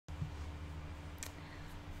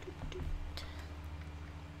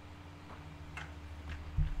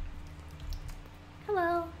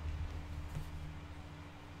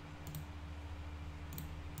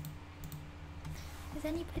Is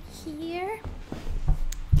anybody here?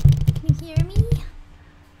 Can you hear me?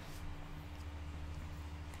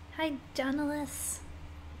 Hi, Journalist.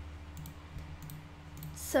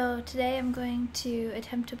 So today I'm going to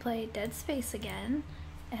attempt to play Dead Space again.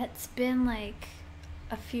 It's been like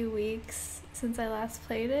a few weeks since I last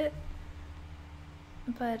played it,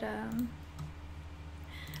 but I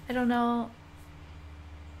don't know.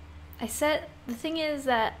 The thing is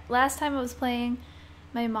that last time I was playing,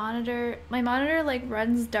 my monitor like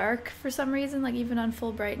runs dark for some reason, like even on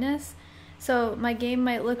full brightness. So my game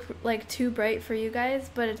might look like too bright for you guys,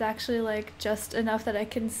 but it's actually like just enough that I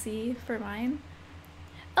can see for mine.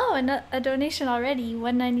 Oh, and a donation already,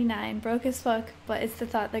 $1.99, broke as fuck, but it's the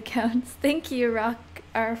thought that counts. Thank you, Rock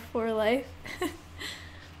R4 Life.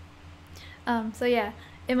 So yeah,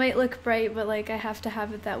 it might look bright, but like I have to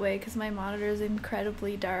have it that way because my monitor is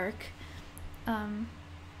incredibly dark.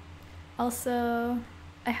 Also,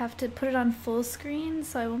 I have to put it on full screen,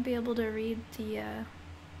 so I won't be able to read the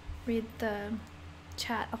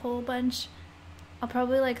chat a whole bunch. I'll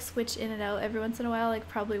probably like switch in and out every once in a while, like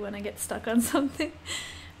probably when I get stuck on something.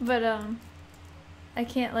 But I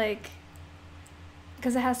can't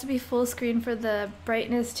because it has to be full screen for the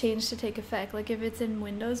brightness change to take effect. Like if it's in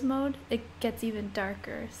Windows mode, it gets even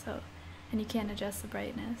darker, and you can't adjust the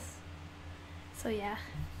brightness. So yeah,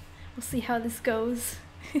 we'll see how this goes.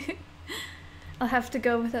 I'll have to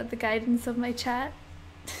go without the guidance of my chat.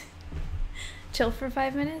 Chill for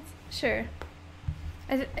 5 minutes? Sure.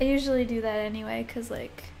 I usually do that anyway, because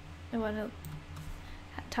like I want to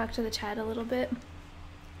talk to the chat a little bit.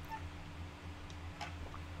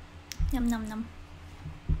 Yum num num.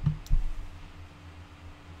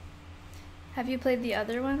 Have you played the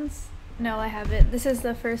other ones? No, I haven't. This is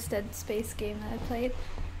the first Dead Space game that I played.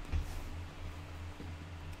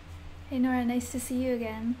 Hey Nora, nice to see you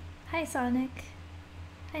again. Hi Sonic.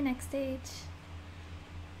 Hi Next Stage.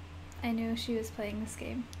 I knew she was playing this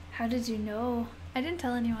game. How did you know? I didn't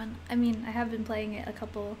tell anyone. I mean, I have been playing it a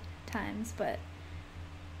couple times, but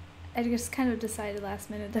I just kind of decided last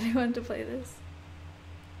minute that I wanted to play this.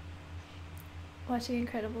 Watching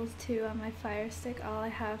Incredibles 2 on my Fire Stick, all I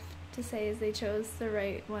have to say is they chose the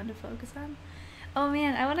right one to focus on. Oh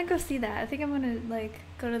man, I want to go see that. I think I'm gonna like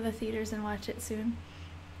go to the theaters and watch it soon.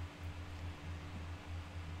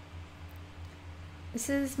 This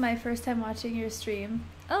is my first time watching your stream.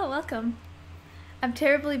 Oh, welcome. I'm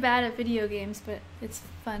terribly bad at video games, but it's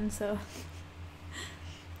fun, so.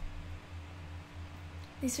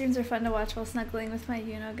 These streams are fun to watch while snuggling with my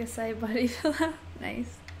Unogasai buddy pillow.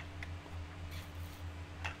 Nice.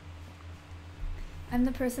 I'm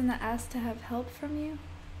the person that asked to have help from you?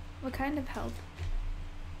 What kind of help?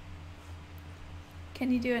 Can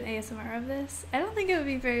you do an ASMR of this? I don't think it would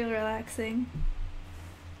be very relaxing.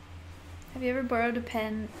 Have you ever borrowed a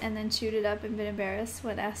pen and then chewed it up and been embarrassed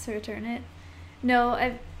when asked to return it? No,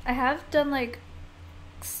 I have done like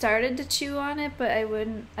started to chew on it, but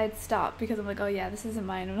I'd stop because I'm like, oh yeah, this isn't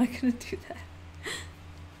mine, I'm not gonna do that.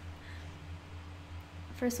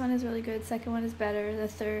 First one is really good, second one is better, the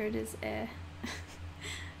third is eh.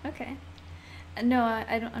 Okay. No,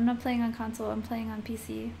 I'm not playing on console, I'm playing on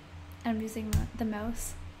PC. I'm using the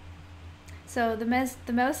mouse. So the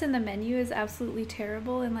mouse in the menu is absolutely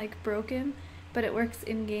terrible and like broken, but it works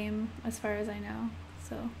in game as far as I know,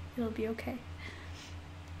 so it'll be okay.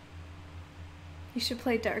 You should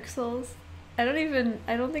play Dark Souls. I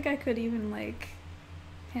don't think I could even like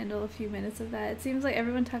handle a few minutes of that. It seems like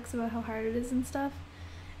everyone talks about how hard it is and stuff,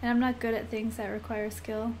 and I'm not good at things that require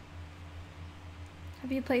skill.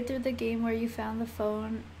 Have you played through the game where you found the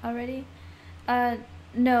phone already?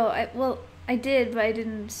 No, I did, but I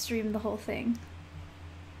didn't stream the whole thing.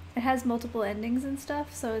 It has multiple endings and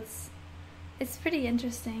stuff, so it's pretty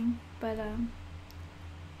interesting, but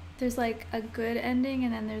there's like a good ending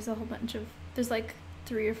and then there's a whole bunch of, there's like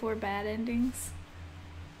 3 or 4 bad endings.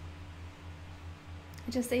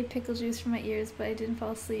 I just ate pickle juice from my ears, but I didn't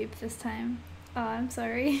fall asleep this time. Oh, I'm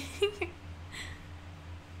sorry.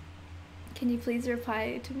 Can you please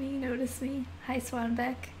reply to me? Notice me. Hi,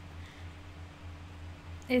 Swanbeck.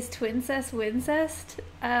 Is twincest wincest?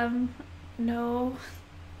 No.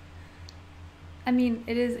 I mean,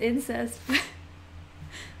 it is incest, but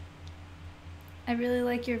I really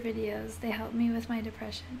like your videos. They help me with my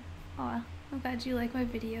depression. Aw, I'm glad you like my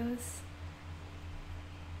videos.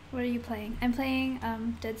 What are you playing? I'm playing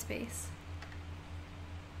Dead Space.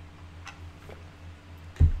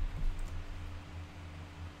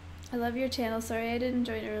 I love your channel. Sorry I didn't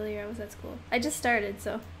join earlier. I was at school. I just started,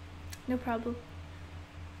 so no problem.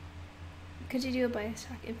 Could you do a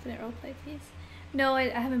Bioshock Infinite roleplay, please? No, I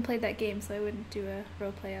haven't played that game, so I wouldn't do a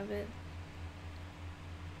roleplay of it.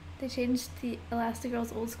 They changed the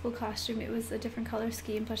Elastigirl's old school costume. It was a different color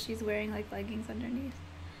scheme, plus she's wearing like leggings underneath.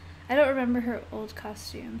 I don't remember her old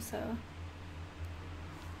costume, so.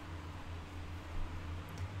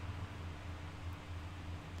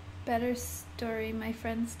 Better story. My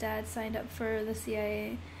friend's dad signed up for the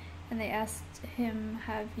CIA and they asked him,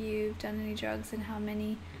 have you done any drugs and how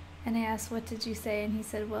many? And I asked, what did you say? And he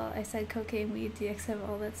said, well, I said cocaine, weed, DXM,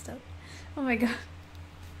 all that stuff. Oh my god.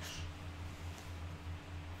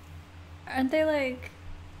 Aren't they like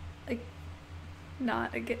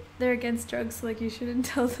not they're against drugs, so like you shouldn't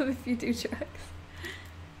tell them if you do drugs.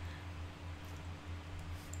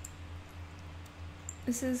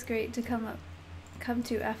 This is great to come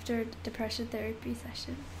to after depression therapy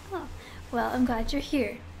session. Oh, well, I'm glad you're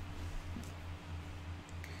here.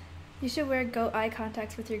 You should wear goat eye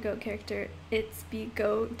contacts with your goat character. It's be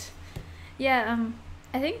goat. Yeah,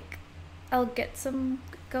 I think I'll get some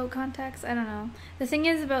goat contacts. I don't know. The thing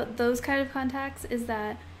is about those kind of contacts is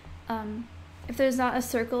that if there's not a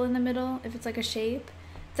circle in the middle, if it's like a shape,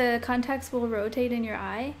 the contacts will rotate in your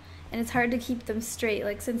eye and it's hard to keep them straight.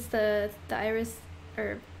 Like since the iris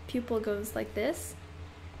or pupil goes like this,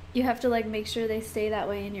 you have to like make sure they stay that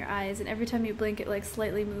way in your eyes, and every time you blink it like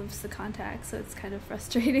slightly moves the contact, so it's kind of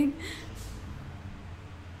frustrating.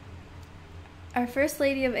 Our first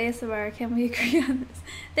lady of ASMR, can we agree on this?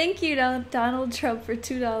 Thank you, Donald Trump, for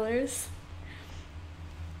 $2.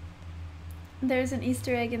 There's an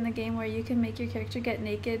Easter egg in the game where you can make your character get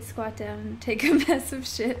naked, squat down, and take a massive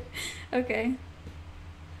shit. Okay.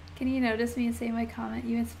 Can you notice me and say my comment?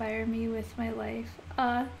 You inspire me with my life.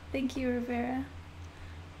 Thank you, Rivera.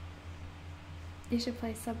 You should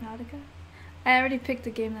play Subnautica. I already picked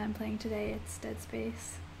the game that I'm playing today. It's Dead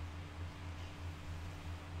Space.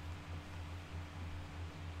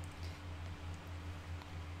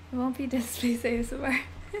 It won't be Dead Space ASMR.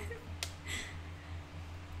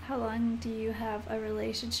 How long do you have a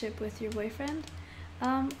relationship with your boyfriend?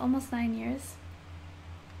 Almost 9 years.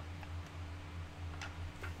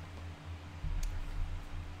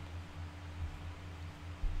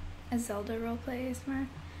 A Zelda roleplay ASMR?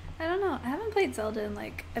 I don't know. I haven't played Zelda in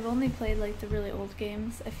like, I've only played like the really old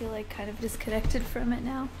games. I feel like kind of disconnected from it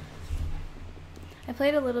now. I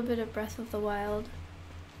played a little bit of Breath of the Wild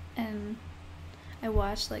and I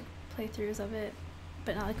watched like playthroughs of it,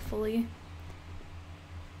 but not like fully.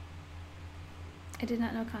 I did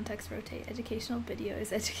not know contacts rotate. Educational video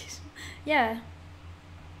is educational. Yeah.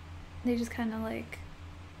 They just kind of like,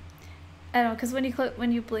 I don't know, because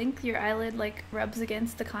when you blink, your eyelid like rubs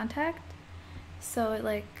against the contact, so it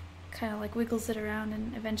like kind of like wiggles it around,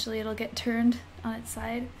 and eventually it'll get turned on its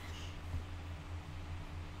side.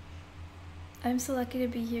 I'm so lucky to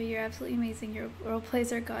be here. You're absolutely amazing. Your role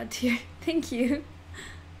plays are god tier. Thank you.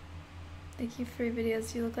 Thank you for your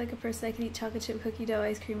videos. You look like a person I could eat chocolate chip cookie dough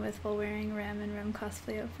ice cream with while wearing Ram and Rem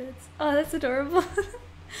cosplay outfits. Oh, that's adorable.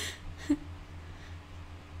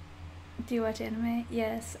 Do you watch anime?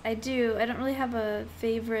 Yes, I do. I don't really have a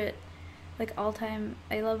favorite, like all-time.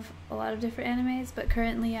 I love a lot of different animes, but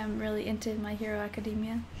currently I'm really into My Hero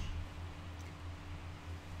Academia.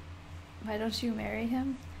 Why don't you marry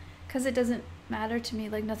him? Because it doesn't matter to me.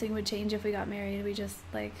 Like nothing would change if we got married. We just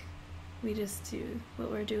do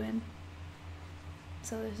what we're doing.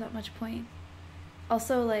 So there's not much point.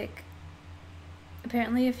 Also, like,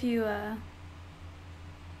 apparently if you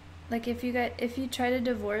if you try to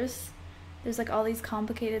divorce, there's like all these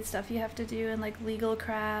complicated stuff you have to do and like legal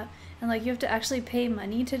crap, and like you have to actually pay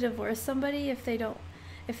money to divorce somebody. If they don't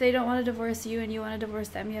want to divorce you and you want to divorce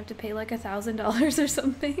them, you have to pay like $1,000 or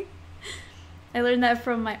something. I learned that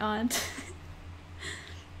from my aunt.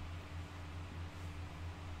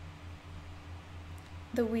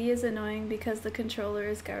 The Wii is annoying because the controller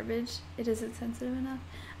is garbage. It isn't sensitive enough.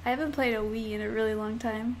 I haven't played a Wii in a really long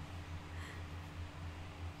time.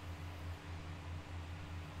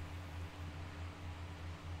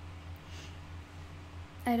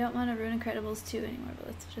 I don't want to ruin Incredibles 2 anymore, but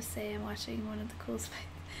let's just say I'm watching one of the coolest fights.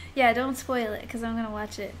 Yeah, don't spoil it, because I'm going to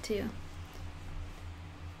watch it too.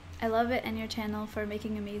 I love it and your channel for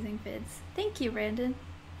making amazing vids. Thank you, Brandon.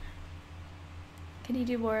 Can you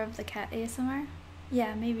do more of the cat ASMR?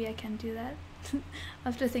 Yeah, maybe I can do that.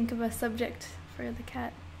 I'll have to think of a subject for the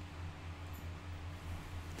cat.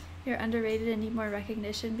 You're underrated and need more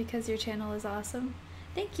recognition because your channel is awesome.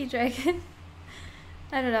 Thank you, Dragon.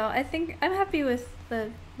 I don't know. I think I'm happy with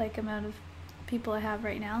the like amount of people I have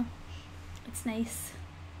right now. It's nice.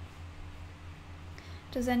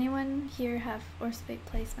 Does anyone here have or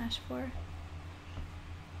play Smash 4?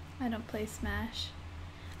 I don't play Smash.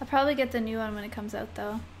 I'll probably get the new one when it comes out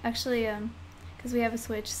though. Actually, because we have a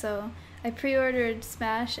Switch, so I pre-ordered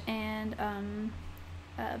Smash and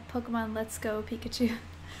Pokemon Let's Go Pikachu.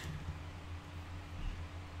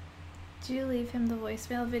 Did you leave him the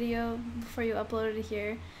voicemail video before you uploaded it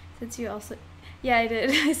here? Since you also... Yeah, I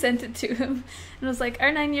did. I sent it to him. And I was like,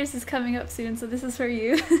 our 9 years is coming up soon, so this is for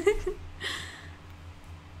you.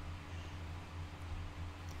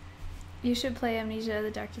 You should play Amnesia: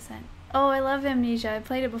 The Dark Descent. Oh, I love Amnesia. I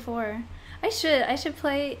played it before. I should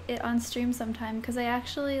play it on stream sometime, because I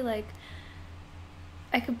actually, like...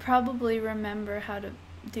 I could probably remember how to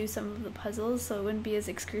do some of the puzzles, so it wouldn't be as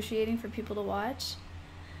excruciating for people to watch.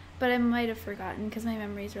 But I might have forgotten, because my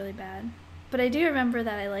memory is really bad. But I do remember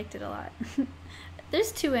that I liked it a lot.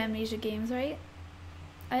 There's 2 Amnesia games, right?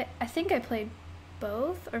 I think I played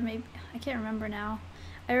both, or maybe... I can't remember now.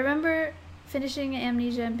 I remember finishing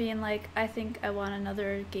Amnesia and being like, I think I want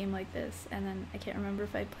another game like this, and then I can't remember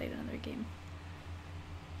if I played another game.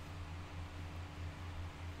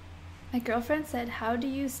 My girlfriend said, how do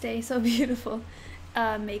you stay so beautiful?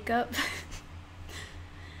 Makeup.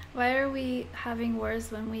 Why are we having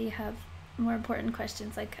wars when we have more important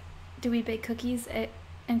questions? Like, do we bake cookies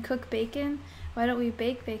and cook bacon? Why don't we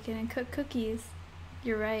bake bacon and cook cookies?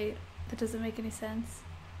 You're right. That doesn't make any sense.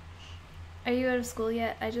 Are you out of school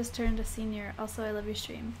yet? I just turned a senior. Also, I love your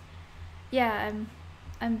stream. Yeah,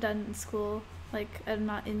 I'm done in school. Like, I'm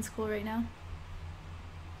not in school right now.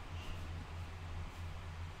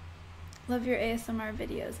 Love your ASMR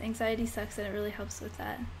videos. Anxiety sucks and it really helps with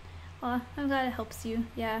that. Well, I'm glad it helps you.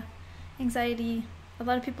 Yeah, anxiety, a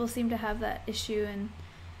lot of people seem to have that issue, and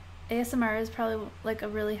ASMR is probably like a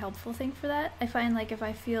really helpful thing for that. I find like if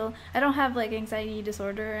I feel, I don't have like anxiety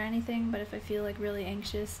disorder or anything, but if I feel like really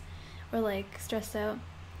anxious or like stressed out,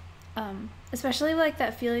 especially like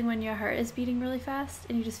that feeling when your heart is beating really fast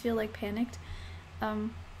and you just feel like panicked,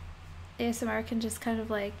 ASMR can just kind of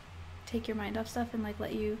like take your mind off stuff and like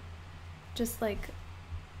let you just like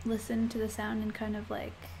listen to the sound and kind of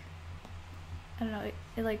like, I don't know,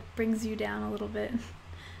 it like brings you down a little bit.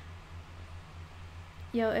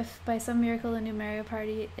 Yo, if by some miracle a new Mario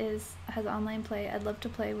Party has online play, I'd love to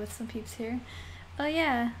play with some peeps here. Oh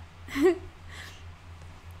yeah.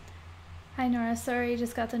 Hi Nora, sorry,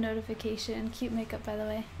 just got the notification. Cute makeup, by the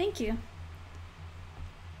way. Thank you.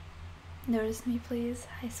 Notice me please.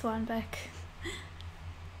 Hi Swanbeck.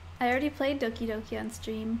 I already played Doki Doki on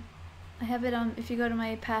stream. I have it on, if you go to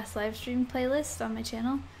my past live stream playlist on my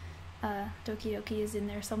channel, Doki Doki is in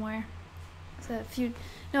there somewhere. So if you,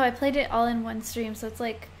 no, I played it all in one stream, so it's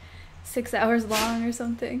like 6 hours long or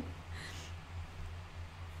something.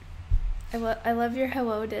 I love your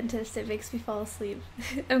hello dentist, it makes me fall asleep.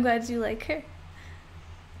 I'm glad you like her.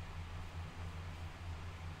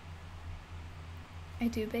 I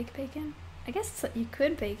do bake bacon? I guess you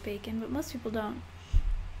could bake bacon, but most people don't.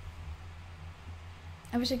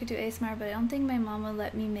 I wish I could do ASMR, but I don't think my mom would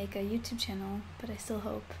let me make a YouTube channel, but I still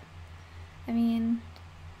hope. I mean,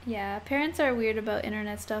 yeah, parents are weird about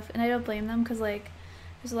internet stuff, and I don't blame them, because like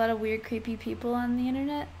there's a lot of weird creepy people on the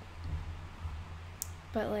internet,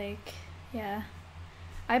 but like, yeah,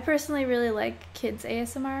 I personally really like kids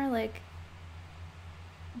ASMR. Like,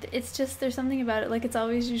 it's just, there's something about it, like it's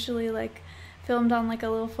always usually like filmed on like a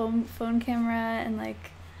little phone camera, and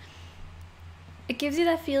like it gives you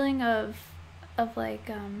that feeling of like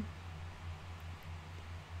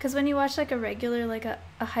because when you watch like a regular, like a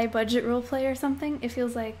high budget roleplay or something, it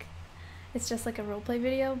feels like it's just like a roleplay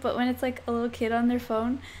video, but when it's like a little kid on their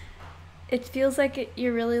phone, it feels like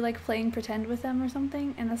you're really like playing pretend with them or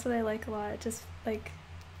something, and that's what I like a lot. It just like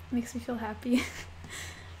makes me feel happy.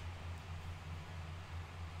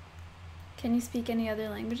 Can you speak any other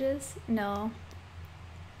languages? No.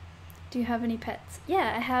 Do you have any pets?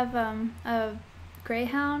 Yeah, I have a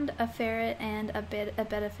greyhound, a ferret, and a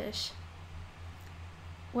betta fish.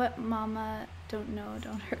 What mama don't know,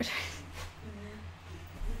 don't hurt her.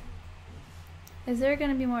 Is there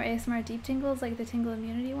going to be more ASMR deep tingles like the tingle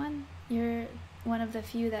immunity one? You're one of the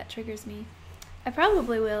few that triggers me. I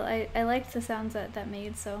probably will. I liked the sounds that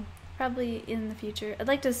made, so probably in the future. I'd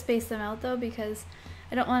like to space them out though, because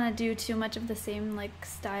I don't want to do too much of the same like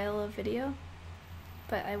style of video,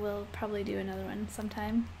 but I will probably do another one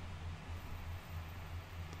sometime.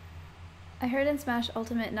 I heard in Smash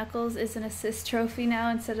Ultimate Knuckles is an assist trophy now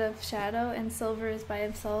instead of Shadow, and Silver is by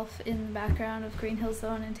himself in the background of Green Hill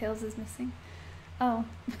Zone and Tails is missing. Oh,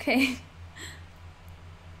 okay.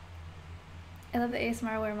 I love the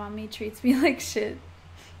ASMR where mommy treats me like shit.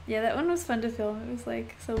 Yeah, that one was fun to film. It was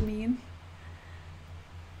like so mean.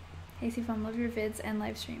 Hey Seafoam, love your vids and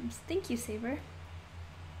live streams. Thank you, Saber.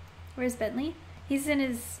 Where's Bentley? He's in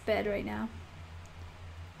his bed right now.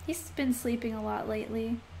 He's been sleeping a lot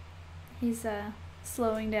lately. He's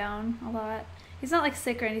slowing down a lot. He's not like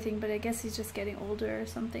sick or anything, but I guess he's just getting older or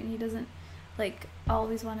something. He doesn't like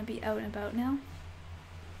always want to be out and about now.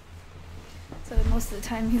 So most of the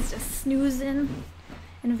time he's just snoozing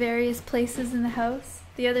in various places in the house.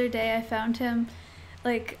 The other day I found him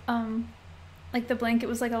like the blanket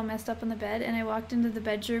was like all messed up on the bed, and I walked into the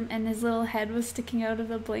bedroom and his little head was sticking out of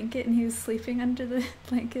the blanket and he was sleeping under the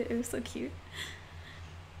blanket. It was so cute.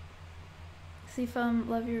 Seafoam,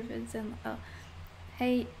 love your vids and oh.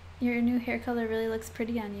 Hey, your new hair color really looks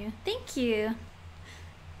pretty on you. Thank you.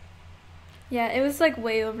 Yeah, it was like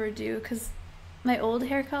way overdue because my old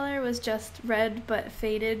hair color was just red but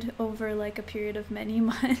faded over like a period of many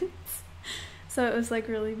months. So it was like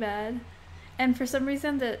really bad. And for some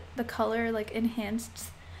reason the color like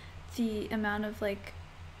enhanced the amount of like,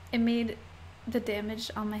 it made the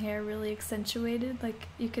damage on my hair really accentuated. Like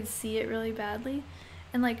you could see it really badly.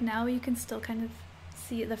 And like now you can still kind of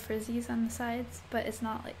see the frizzies on the sides, but it's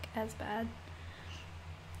not like as bad.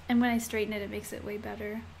 And when I straighten it, it makes it way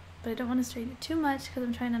better. But I don't want to straighten it too much because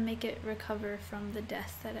I'm trying to make it recover from the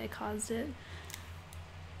death that I caused it.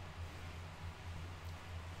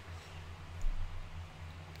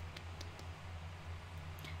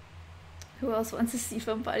 Who else wants a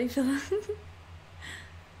seafoam body pillow?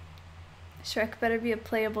 Shrek better be a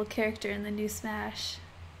playable character in the new Smash.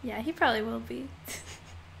 Yeah, he probably will be.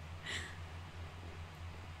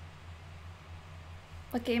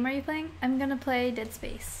 What game are you playing? I'm gonna play Dead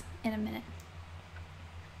Space in a minute.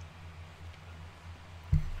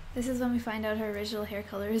 This is when we find out her original hair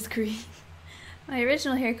color is green. My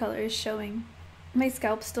original hair color is showing. My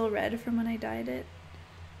scalp's still red from when I dyed it.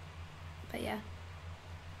 But yeah.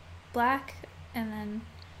 Black, and then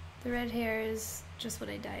the red hair is just what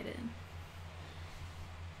I dyed it in.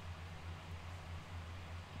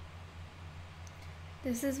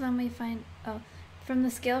 This is when we find, oh, from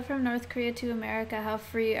the scale from North Korea to America, how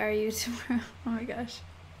free are you tomorrow? Oh my gosh.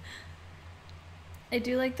 I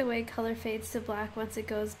do like the way color fades to black once it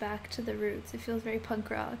goes back to the roots. It feels very punk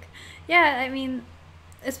rock. Yeah, I mean,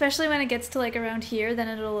 especially when it gets to like around here, then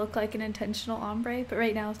it'll look like an intentional ombre, but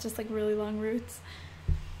right now it's just like really long roots.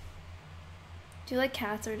 Do you like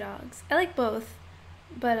cats or dogs? I like both,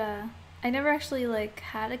 but I never actually like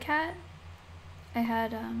had a cat. I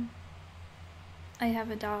have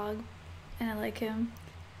a dog and I like him,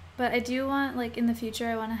 but I do want, like in the future,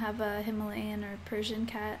 I want to have a Himalayan or Persian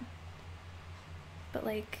cat, but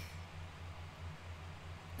like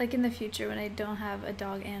in the future when I don't have a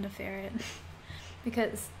dog and a ferret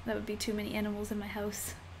because that would be too many animals in my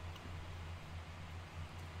house.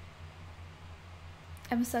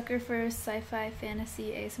 I'm a sucker for sci-fi,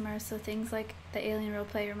 fantasy, ASMR, so things like the alien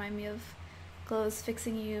roleplay remind me of Glow's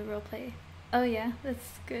Fixing You roleplay. Oh yeah,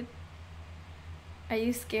 that's good. Are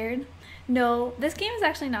you scared? No, this game is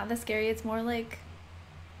actually not that scary. It's more like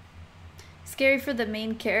scary for the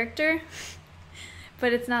main character,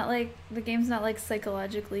 but it's not like, the game's not like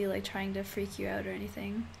psychologically like trying to freak you out or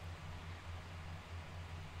anything.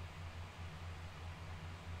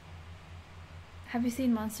 Have you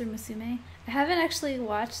seen Monster Musume? I haven't actually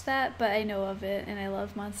watched that, but I know of it, and I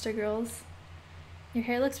love Monster Girls. Your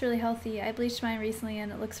hair looks really healthy. I bleached mine recently,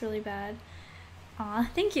 and it looks really bad. Aw,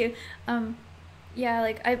 thank you. Yeah,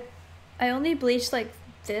 like, I only bleached, like,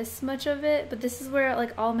 this much of it, but this is where,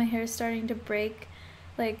 like, all my hair is starting to break.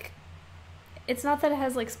 Like, it's not that it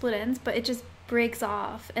has, like, split ends, but it just breaks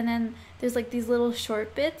off. And then there's, like, these little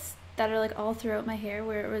short bits that are, like, all throughout my hair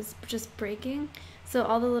where it was just breaking. So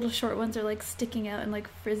all the little short ones are like sticking out and like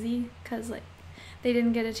frizzy because like they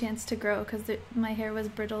didn't get a chance to grow because my hair was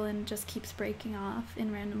brittle and just keeps breaking off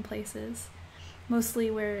in random places, mostly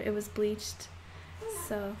where it was bleached.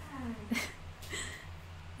 So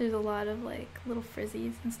there's a lot of like little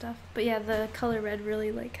frizzies and stuff. But yeah, the color red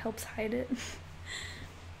really like helps hide it.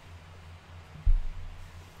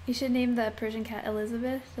 You should name the Persian cat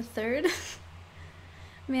Elizabeth III.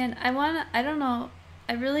 Man, I don't know.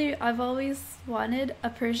 I've always wanted a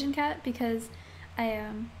Persian cat because I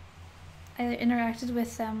interacted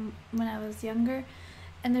with them when I was younger,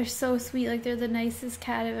 and they're so sweet. Like, they're the nicest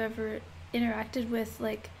cat I've ever interacted with.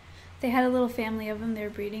 Like, they had a little family of them, they were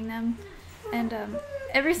breeding them, and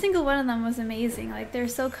every single one of them was amazing. Like, they're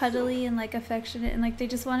so cuddly and like affectionate, and like they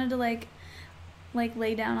just wanted to like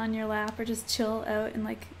lay down on your lap or just chill out and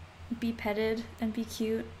like be petted and be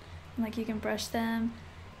cute, and like you can brush them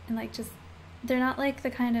and like just, they're not like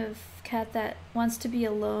the kind of cat that wants to be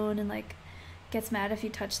alone and like gets mad if you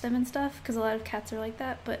touch them and stuff, because a lot of cats are like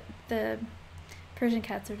that, but the Persian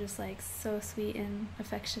cats are just like so sweet and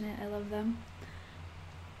affectionate. I love them.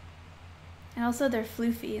 And also they're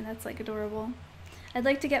floofy, and that's like adorable. I'd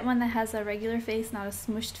like to get one that has a regular face, not a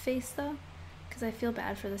smushed face though, because because I feel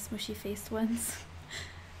bad for the smushy faced ones.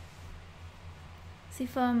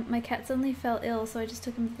 Seafoam, my cat suddenly fell ill, so I just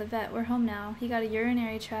took him to the vet. We're home now. He got a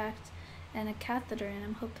urinary tract and a catheter in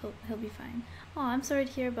him. Hope he'll be fine. Oh, I'm sorry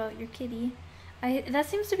to hear about your kitty. That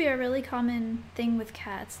seems to be a really common thing with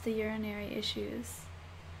cats, the urinary issues.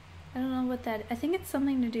 I don't know what that, I think it's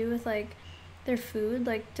something to do with like their food.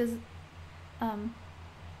 Like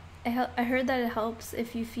I heard that it helps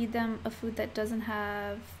if you feed them a food that doesn't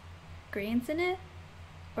have grains in it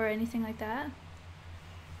or anything like that.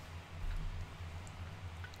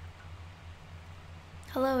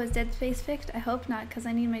 Hello, is Dead Space fixed? I hope not, because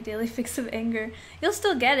I need my daily fix of anger. You'll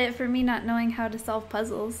still get it for me not knowing how to solve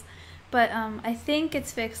puzzles. But I think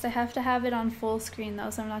it's fixed. I have to have it on full screen though,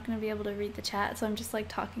 so I'm not going to be able to read the chat. So I'm just like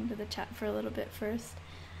talking to the chat for a little bit first.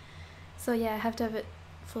 So yeah, I have to have it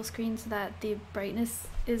full screen so that the brightness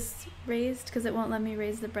is raised, because it won't let me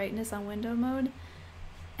raise the brightness on window mode.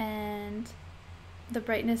 And the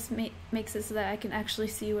brightness makes it so that I can actually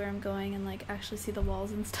see where I'm going and like actually see the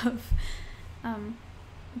walls and stuff.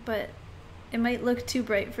 But it might look too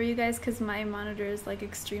bright for you guys because my monitor is like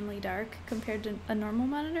extremely dark compared to a normal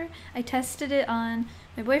monitor. I tested it on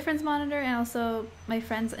my boyfriend's monitor and also my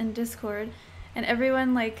friends in Discord, and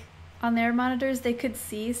everyone like on their monitors they could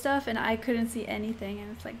see stuff and I couldn't see anything,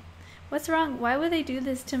 and it's like, what's wrong? Why would they do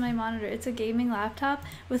this to my monitor? It's a gaming laptop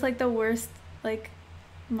with like the worst like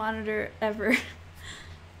monitor ever.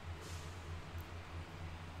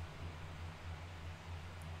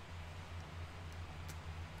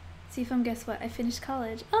 Seafoam, guess what? I finished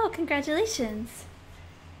college. Oh, congratulations!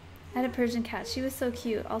 I had a Persian cat. She was so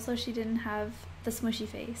cute. Also, she didn't have the smushy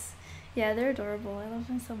face. Yeah, they're adorable. I love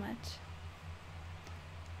them so much.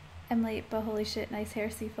 I'm late, but holy shit, nice hair,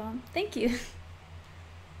 Seafoam. Thank you!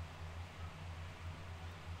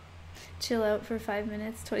 Chill out for 5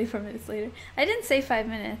 minutes, 24 minutes later. I didn't say 5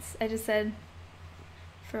 minutes. I just said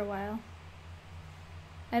for a while.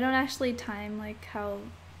 I don't actually time like how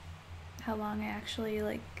long I actually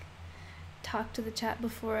like talk to the chat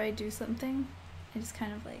before I do something. I just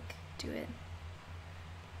kind of like do it.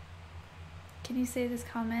 Can you say this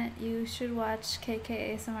comment? You should watch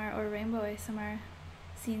KK ASMR or Rainbow ASMR.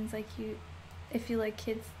 Seems like you, if you like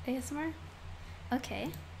kids ASMR. Okay.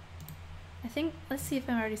 I think, let's see if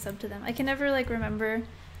I'm already subbed to them. I can never like remember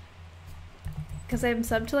because I'm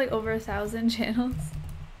subbed to like over 1,000 channels.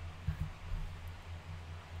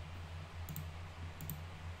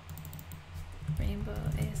 Rainbow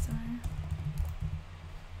ASMR.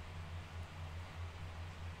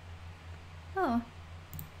 Oh.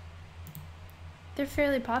 They're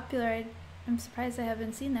fairly popular. I'm surprised I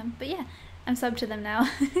haven't seen them. But yeah, I'm subbed to them now.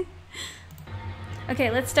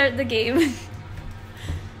 Okay, let's start the game.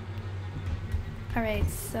 Alright,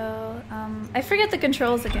 so I forget the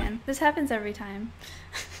controls again. This happens every time.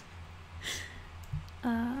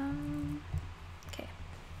 Okay.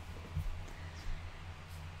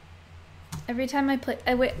 Every time I play,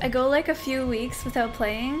 I go like a few weeks without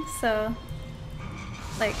playing, so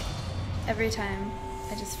like every time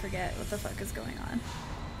I just forget what the fuck is going on.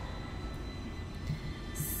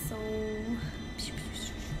 So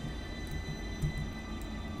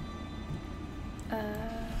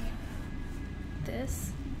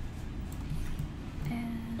this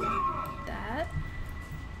and that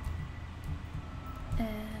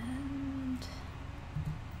and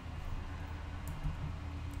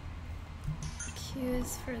Q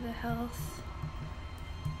is for the health.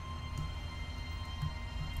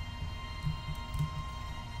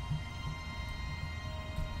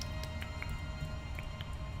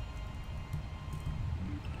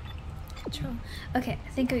 Control. Okay, I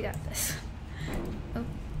think we got this. Oh.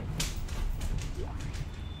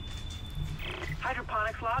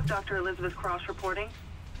 Hydroponics log, Dr. Elizabeth Cross reporting.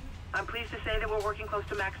 I'm pleased to say that we're working close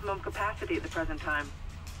to maximum capacity at the present time.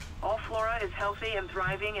 All flora is healthy and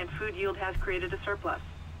thriving, and food yield has created a surplus.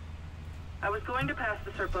 I was going to pass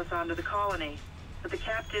the surplus on to the colony, but the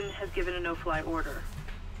captain has given a no-fly order.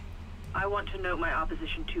 I want to note my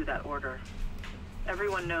opposition to that order.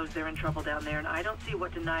 Everyone knows they're in trouble down there, and I don't see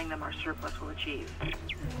what denying them our surplus will achieve. Okay.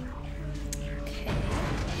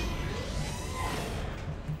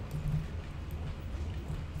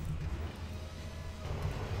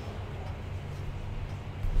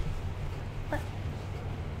 What?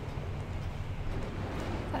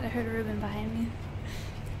 Thought I heard a ribbon behind me.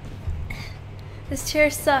 This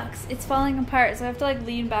chair sucks. It's falling apart, so I have to like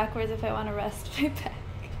lean backwards if I want to rest my back.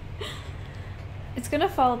 It's gonna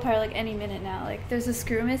fall apart like any minute now. Like there's a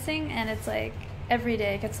screw missing and it's like every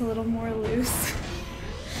day it gets a little more loose.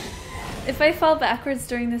 If I fall backwards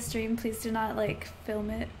during the stream, please do not like film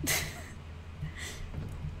it.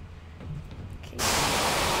 Okay.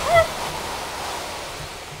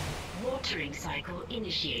 Watering cycle Oh,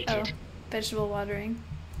 initiated. vegetable watering.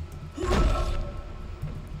 So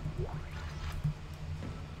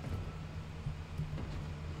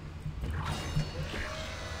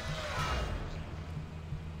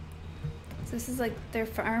this is like their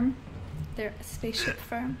farm, their spaceship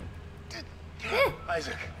farm. Eh,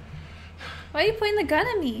 Isaac, why are you pointing the gun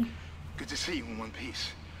at me? good to see you in one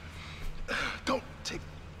piece. Don't take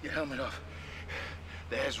your helmet off.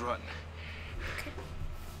 The air's rotten. Okay.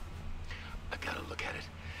 I gotta look at it.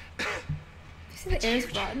 You see the air's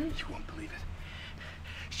Huge. rotten? You won't believe it.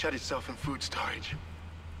 Shut itself in food storage.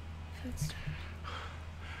 Food storage.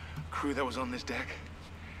 Crew that was on this deck.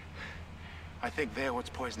 I think they're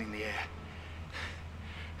what's poisoning the air.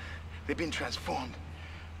 They've been transformed.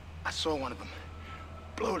 I saw one of them.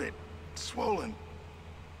 Bloated, swollen.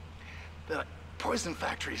 They're like poison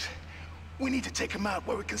factories. We need to take them out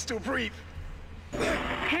where we can still breathe.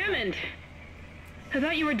 Hammond! I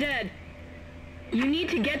thought you were dead. You need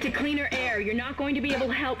to get to cleaner air. You're not going to be able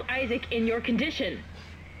to help Isaac in your condition.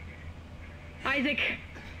 Isaac,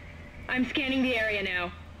 I'm scanning the area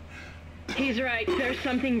now. He's right. There's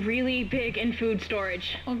something really big in food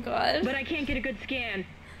storage. Oh god. But I can't get a good scan.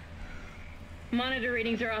 Monitor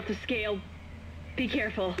readings are off the scale. Be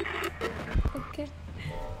careful. Okay.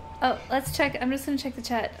 Oh, let's check. I'm just gonna check the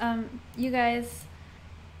chat. You guys.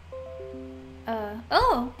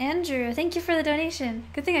 Oh, Andrew, thank you for the donation.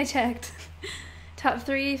 Good thing I checked. Top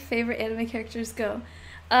 3 favorite anime characters, go.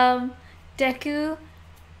 Deku,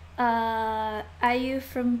 IU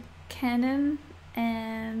from Canon,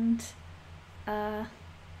 and I'm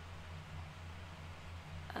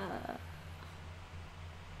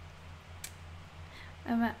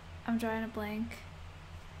drawing a blank.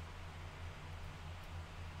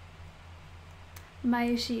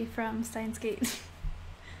 Mayushi from Steins Gate.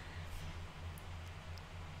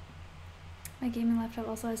 My gaming laptop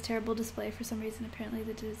also has terrible display for some reason. Apparently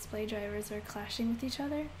the display drivers are clashing with each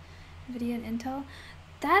other. NVIDIA and Intel.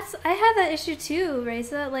 I had that issue too,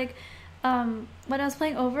 Raisa. Like, when I was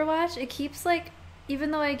playing Overwatch, it keeps like,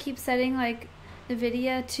 even though I keep setting like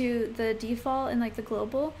NVIDIA to the default and like the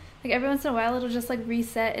global, like every once in a while it'll just like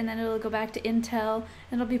reset and then it'll go back to Intel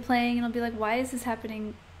and it'll be playing and I'll be like, why is this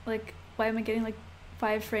happening? Like, why am I getting like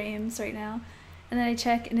 5 frames right now? And then I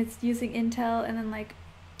check and it's using Intel, and then like,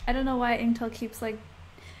 I don't know why Intel keeps like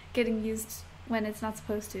getting used when it's not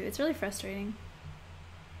supposed to. It's really frustrating.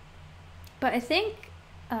 But I think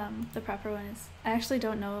the proper one is, I actually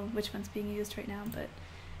don't know which one's being used right now, but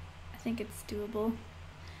I think it's doable.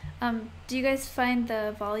 Do you guys find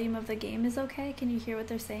the volume of the game is okay? Can you hear what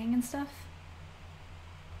they're saying and stuff?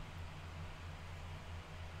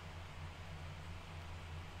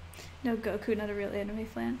 No, Goku, not a real anime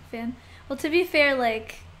fan. Well, to be fair,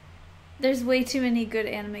 like, there's way too many good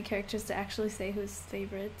anime characters to actually say who's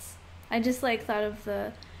favorites. I just like thought of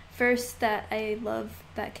the first that I love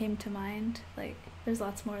that came to mind. Like, there's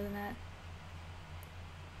lots more than that.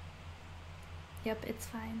 Yep, it's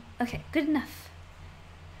fine. Okay, good enough.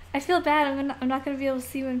 I feel bad. I'm not gonna be able to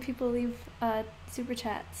see when people leave super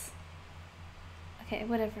chats. Okay,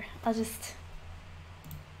 whatever. I'll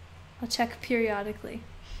check periodically.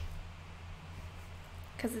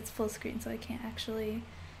 Because it's full screen, so I can't actually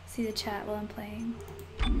see the chat while I'm playing.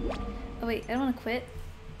 Oh wait, I don't want to quit.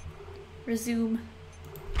 Resume.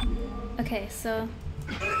 Okay, so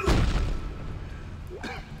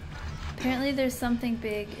apparently there's something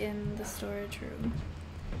big in the storage room,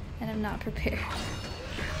 and I'm not prepared.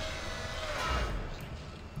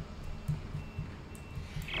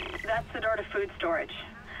 That's the door to food storage.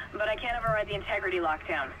 But I can't override the integrity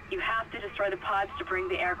lockdown. You have to destroy the pods to bring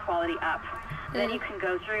the air quality up. Then you can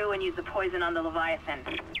go through and use the poison on the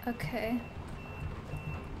Leviathan. Okay.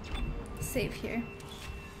 Save here.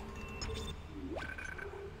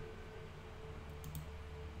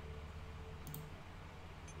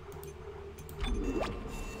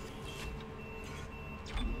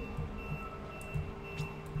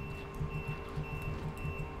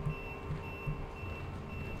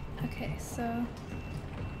 Okay, so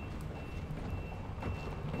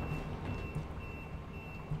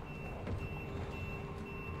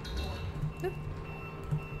oop.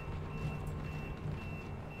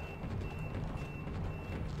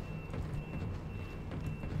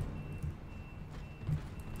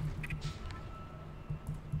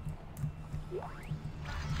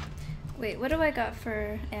 Wait, what do I got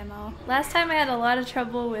for ammo? Last time I had a lot of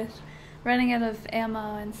trouble with running out of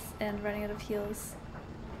ammo and running out of heals.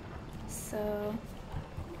 So,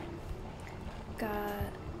 got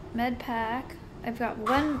med pack. I've got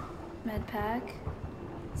 1 med pack.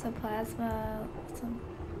 So plasma, some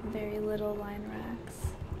very little line racks.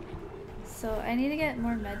 So I need to get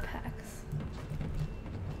more med packs.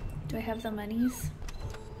 Do I have the monies?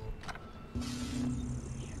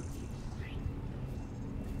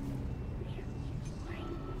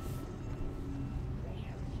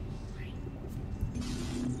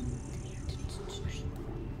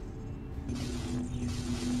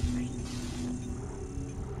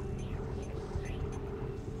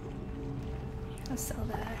 I'll sell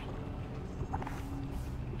that.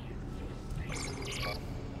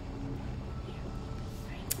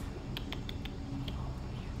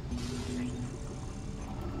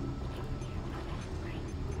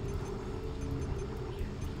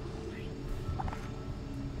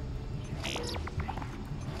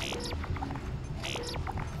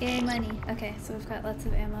 Yay, money. Okay, so we've got lots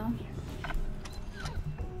of ammo.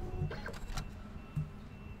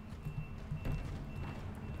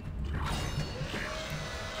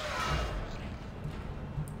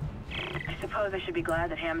 I suppose I should be glad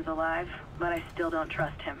that Ham's alive, but I still don't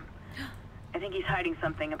trust him. I think he's hiding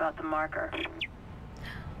something about the marker.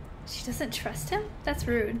 She doesn't trust him? That's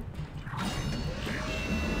rude.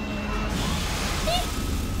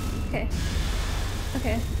 Okay.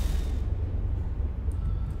 Okay.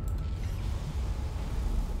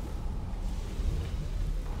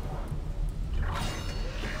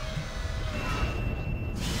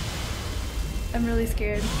 I'm really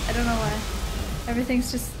scared. I don't know why. Everything's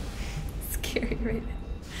just scary right now.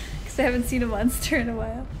 Because I haven't seen a monster in a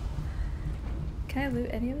while. Can I loot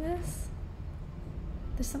any of this?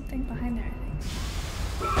 There's something behind there, I think.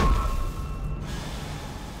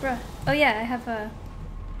 Bruh. Oh yeah, I have a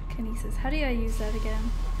kinesis. How do I use that again?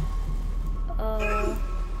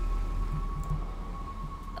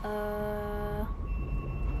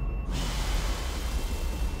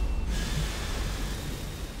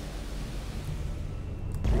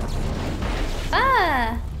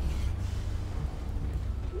 Ah!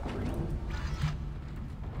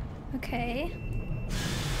 Okay.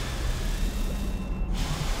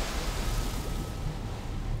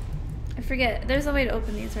 I forget. There's a way to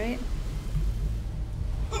open these, right?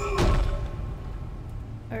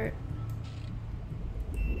 Or...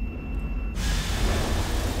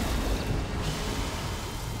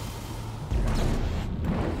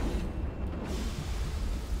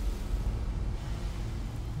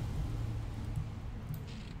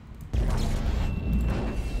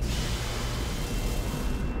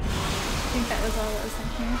 I think that was all that was in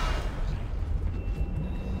here.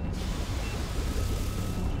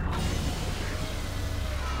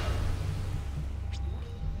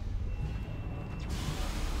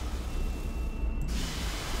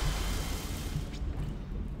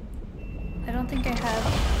 I don't think I have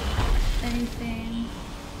anything.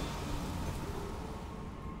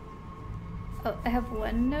 Oh, I have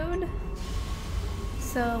one node?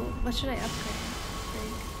 So, what should I upgrade?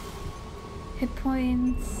 Like, hit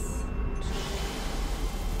points.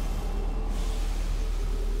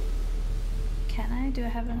 Can I? Do I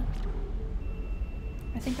have a...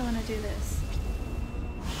 I think I want to do this.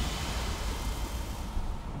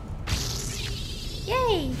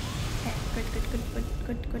 Yay! Okay,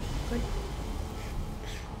 good.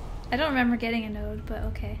 I don't remember getting a node, but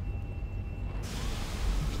okay.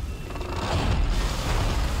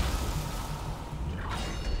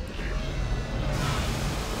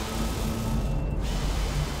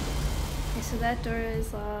 Okay, so that door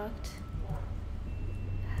is locked.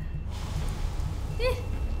 Eh.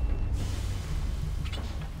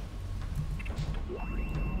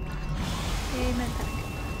 Okay, med pack.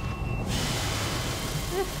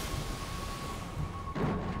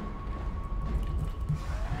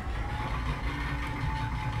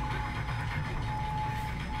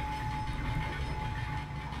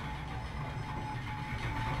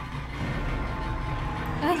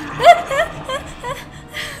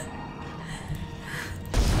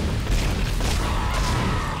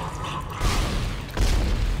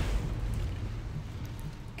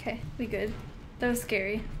 Okay, we good. That was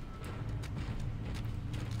scary.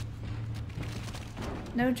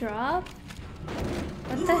 No drop?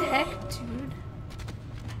 What the heck, dude?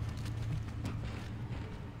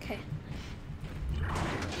 Okay.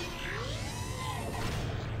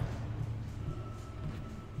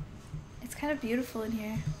 It's kind of beautiful in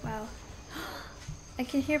here. Wow. I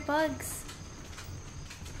can hear bugs.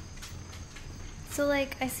 So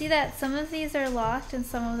like, I see that some of these are locked and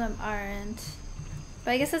some of them aren't.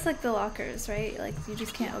 But I guess it's like the lockers, right? Like, you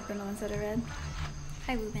just can't open the ones that are red.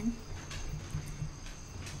 Hi, Ruben.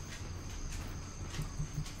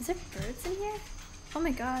 Is there birds in here? Oh my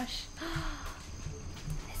gosh.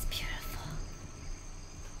 It's beautiful.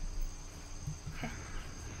 Okay.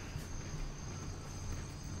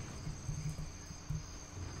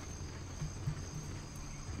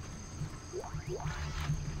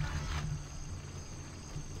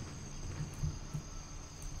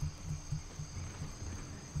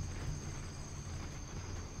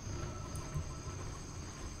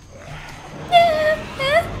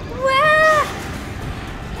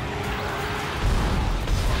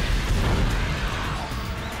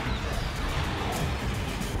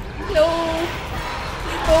 No!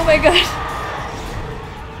 Oh my god.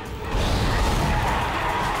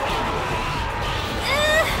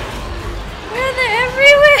 Where are they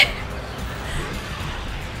everywhere?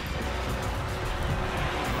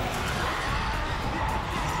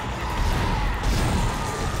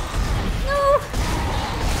 No!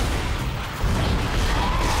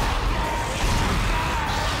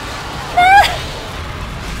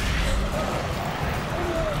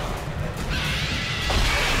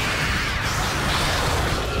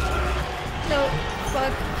 No,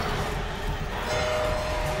 fuck.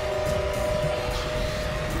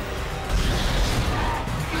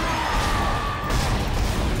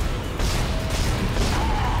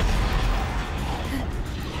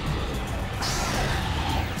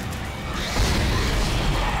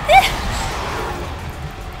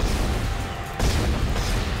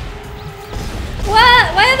 What?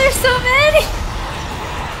 Why are there so many?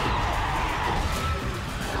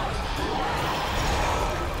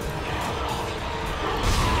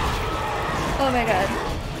 Oh my god.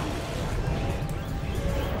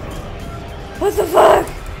 What the fuck?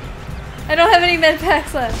 I don't have any med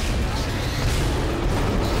packs left.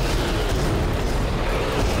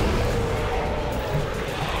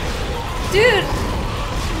 Dude!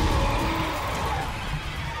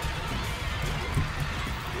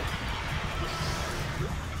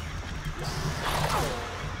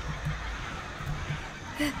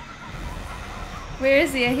 Where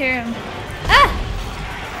is he? I hear him. Ah!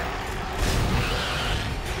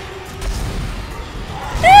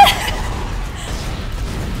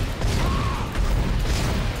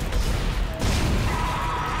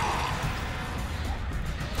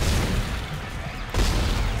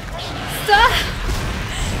 Stop!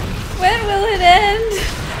 When will it end?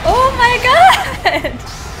 Oh my god!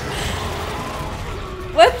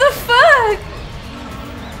 What the fuck?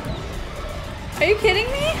 Are you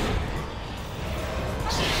kidding me?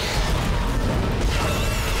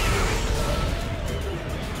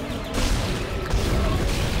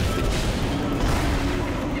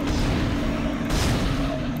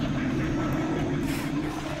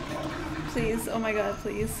 Please, oh my god,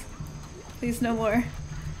 please. Please, no more.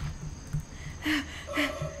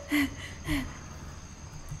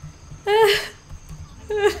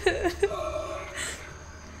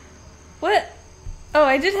 What? Oh,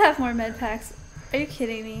 I did have more med packs. Are you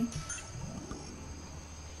kidding me?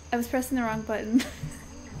 I was pressing the wrong button.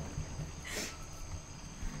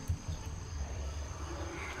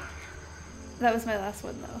 That was my last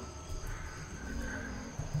one though.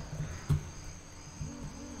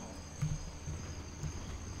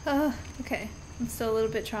 Oh, okay. I'm still a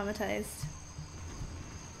little bit traumatized.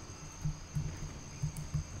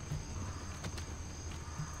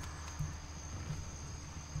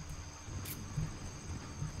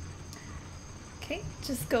 Okay,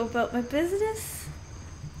 just go about my business.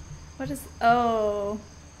 What is... Oh.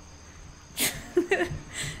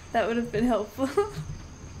 That would have been helpful.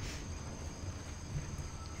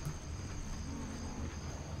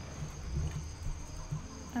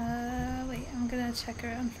 Wait, I'm gonna check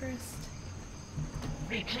around first.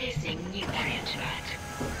 Replacing nutrient vat.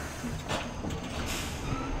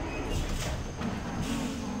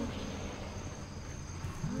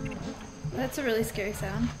 That's a really scary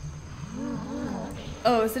sound.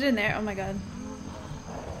 Oh, is it in there? Oh my god.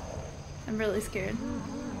 I'm really scared.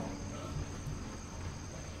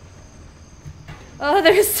 Oh,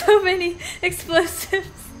 there's so many explosives.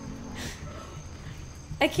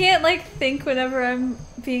 I can't like think whenever I'm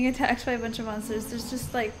being attacked by a bunch of monsters. There's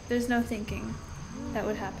just like, there's no thinking that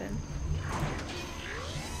would happen.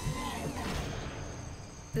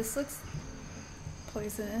 This looks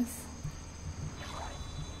poisonous.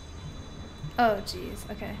 Oh jeez,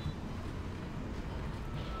 okay.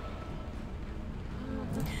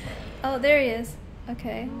 Oh, there he is.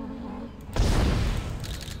 Okay.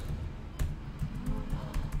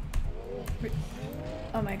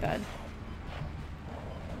 Oh my god.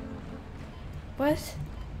 What?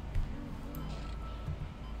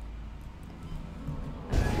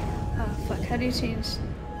 Oh fuck, how do you change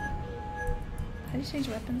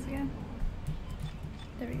weapons again?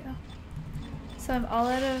 There we go. So I'm all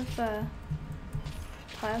out of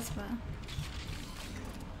plasma.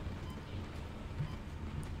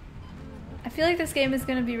 I feel like this game is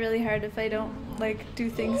gonna be really hard if I don't like do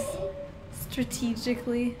things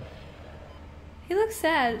strategically. He looks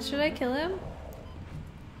sad. Should I kill him?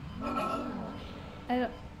 I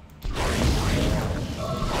don't...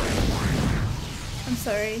 I'm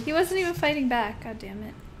sorry. He wasn't even fighting back. God damn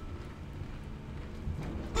it.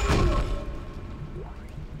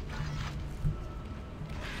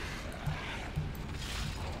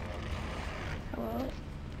 Hello?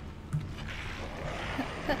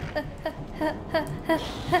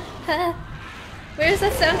 Where's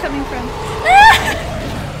that sound coming from? Ah!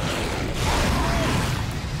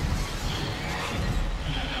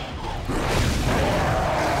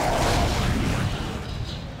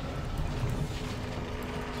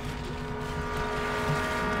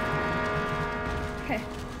 Okay.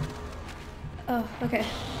 Oh, okay.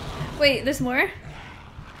 Wait, there's more?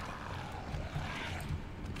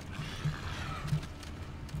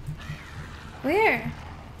 Where?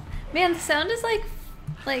 Man, the sound is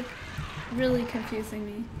like really confusing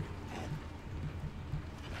me.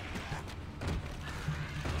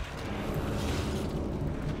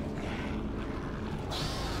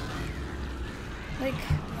 Like,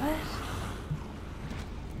 what?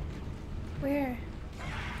 Where?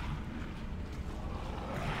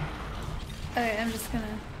 Okay, I'm just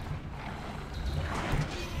gonna...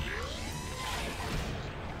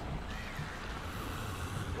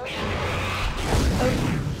 Oh.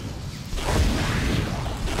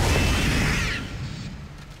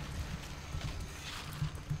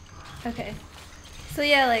 Okay. So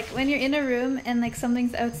yeah, like when you're in a room and like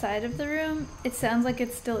something's outside of the room, it sounds like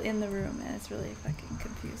it's still in the room and it's really fucking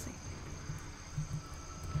confusing.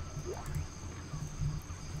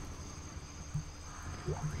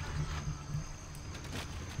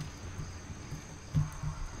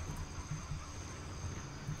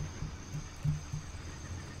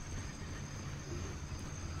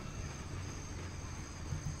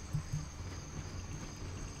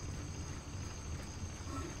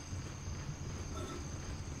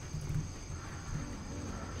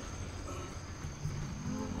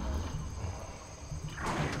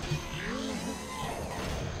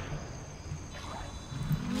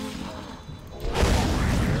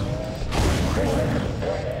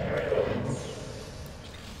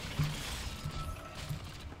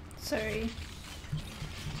 Sorry.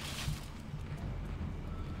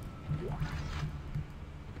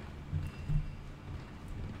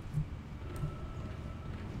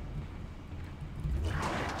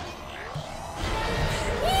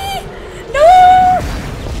 No!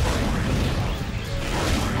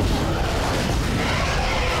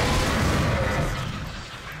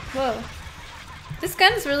 Whoa. This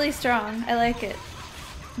gun's really strong. I like it.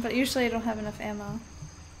 But usually I don't have enough ammo.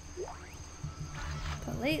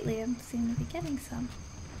 But lately I seem to be getting some.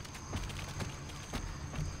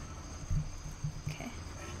 Okay.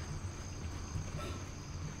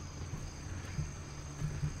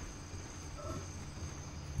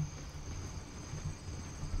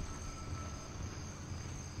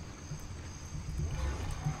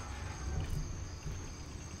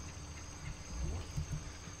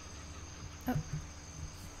 Oh.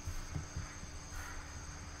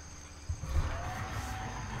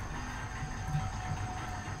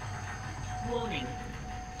 Warning.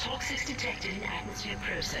 Toxics detected in atmosphere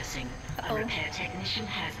processing. Uh-oh. A repair technician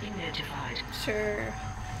has been notified. Sure.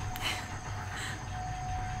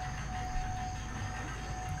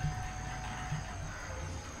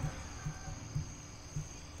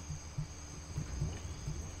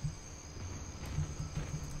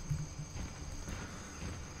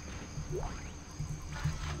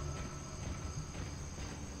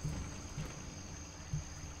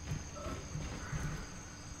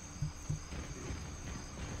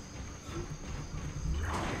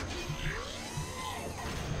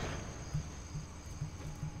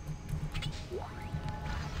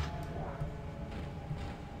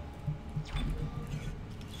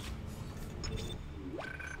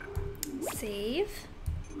 Save.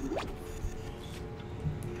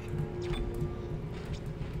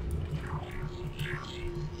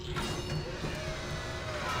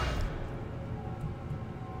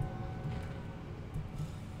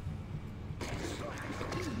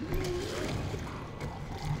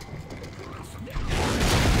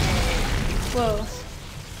 Whoa.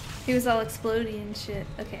 He was all exploding and shit.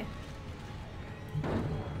 Okay.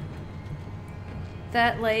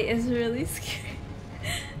 That light is really scary.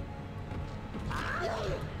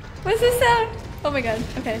 What's this sound? Oh my god.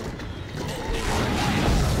 Okay.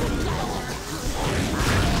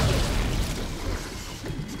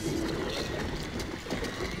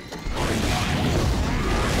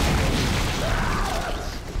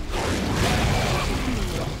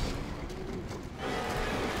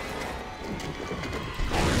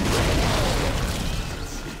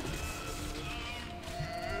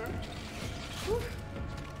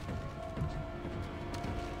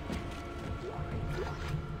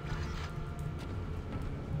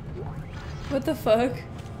 What the fuck?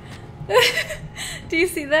 Do you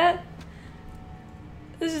see that?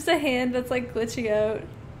 There's just a hand that's like glitching out.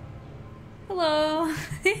 Hello.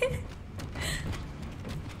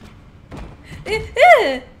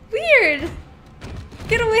 Weird!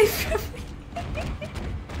 Get away from me!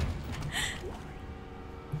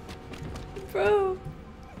 Bro!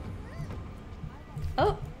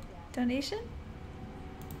 Oh! Donation?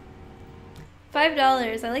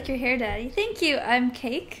 $5. I like your hair, Daddy. Thank you! I'm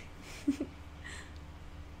Cake.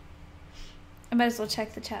 I might as well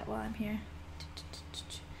check the chat while I'm here.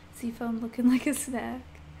 Seafoam looking like a snack.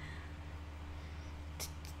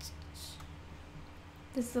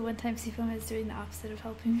 This is the one time Seafoam is doing the opposite of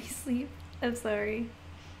helping me sleep. I'm sorry.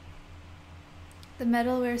 The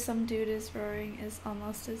metal where some dude is roaring is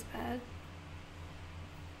almost as bad.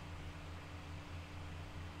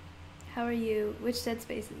 How are you? Which Dead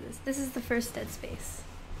Space is this? This is the first Dead Space.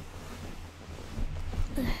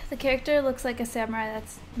 The character looks like a samurai.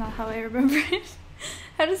 That's not how I remember it.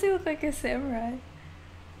 How does he look like a samurai?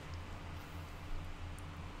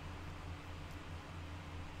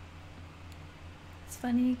 It's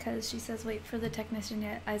funny because she says wait for the technician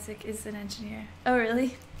yet Isaac is an engineer. Oh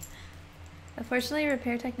really? Unfortunately,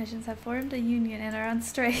 repair technicians have formed a union and are on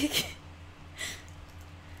strike.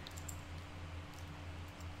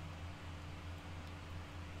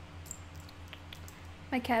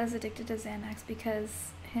 My cat is addicted to Xanax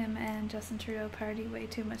because him and Justin Trudeau party way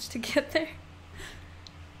too much together.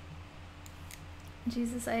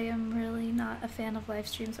 Jesus, I am really not a fan of live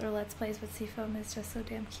streams or Let's Plays, but Seafoam is just so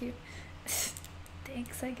damn cute.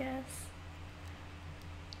 Thanks, I guess.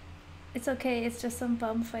 It's okay, it's just some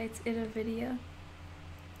bum fights in a video.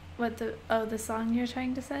 What the song you're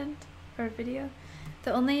trying to send? Or video?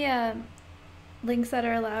 The only links that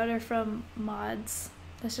are allowed are from mods.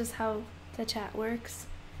 That's just how the chat works.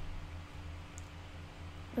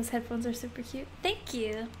 Those headphones are super cute. Thank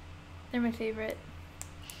you! They're my favorite.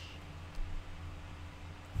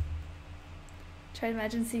 Try to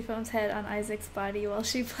imagine Seafoam's head on Isaac's body while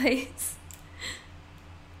she plays.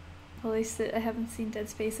 Holy shit, I haven't seen Dead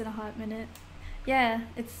Space in a hot minute. Yeah,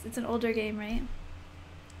 it's an older game, right?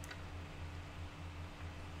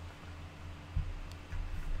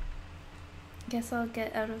 Guess I'll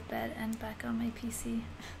get out of bed and back on my PC.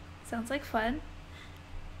 Sounds like fun.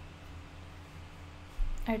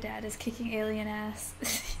 Our dad is kicking alien ass.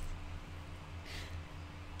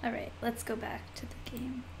 Alright, let's go back to the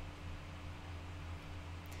game.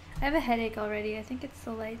 I have a headache already. I think it's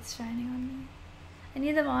the lights shining on me. I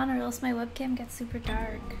need them on or else my webcam gets super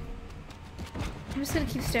dark. I'm just gonna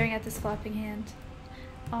keep staring at this flopping hand.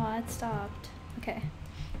 Aw, it stopped. Okay.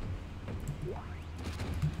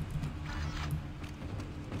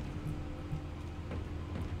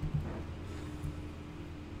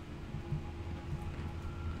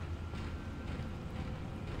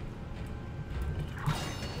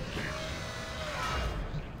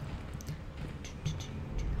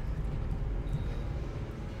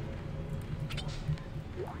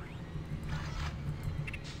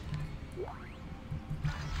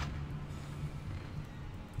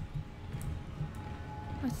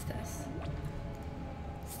 What's this?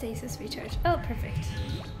 Stasis recharge. Oh, perfect.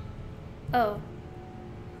 Oh.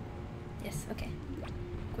 Yes, okay.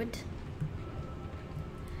 Good.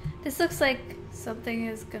 This looks like something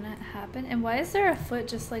is gonna happen. And why is there a foot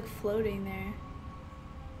just like floating there?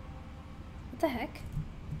 What the heck?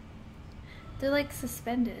 They're like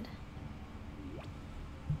suspended.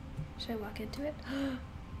 Should I walk into it?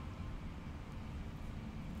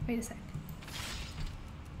 Wait a sec.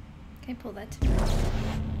 Can I pull that to me?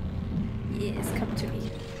 Yes, come to me.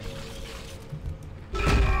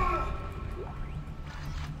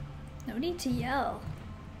 No need to yell.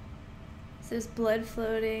 So there's blood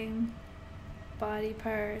floating, body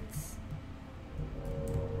parts.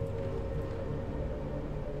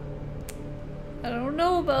 I don't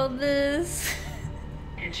know about this.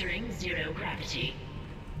 Entering zero gravity.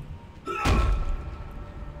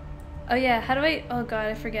 Oh yeah, how do I, oh god,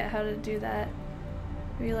 I forget how to do that.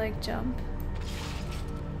 We like jump.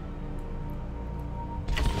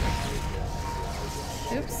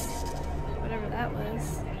 Oops. Whatever that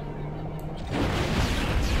was.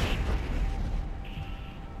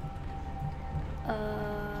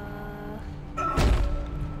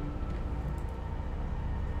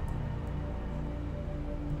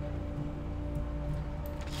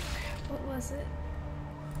 What was it?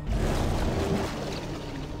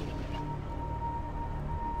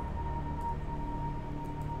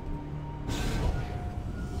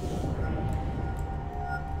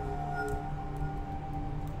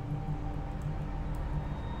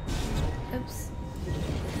 Oops.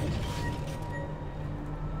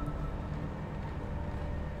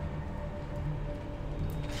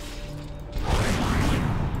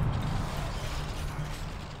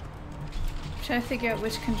 I'm trying to figure out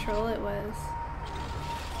which control it was.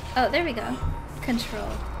 Oh, there we go. Control.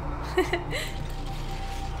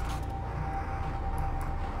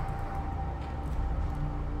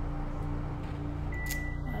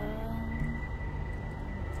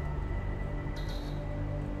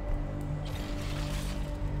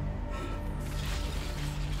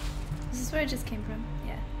 This is where I just came from.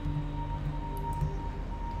 Yeah.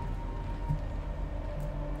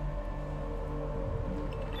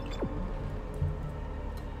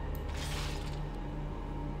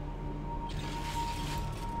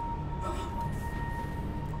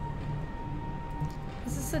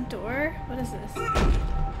 Is this a door? What is this?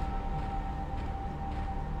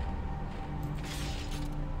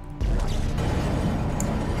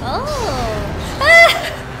 Oh! Ah!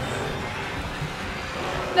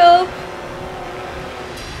 No!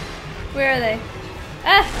 Where are they?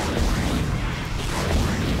 Ah!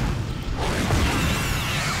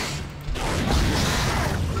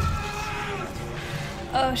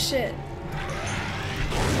 Oh shit.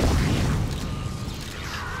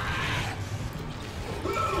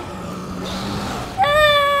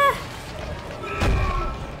 Ah!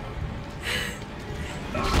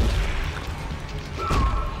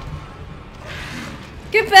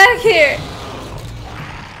 Get back here!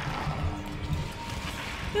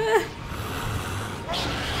 Ah.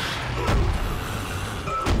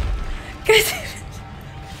 God damn it.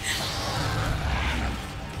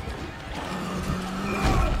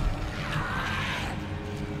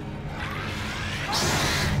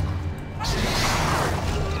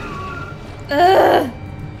 Ugh.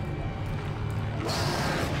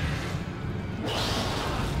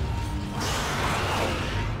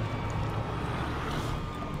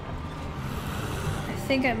 I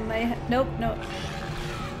think I might have. Nope, nope.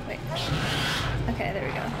 Wait. Okay, there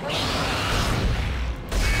we go.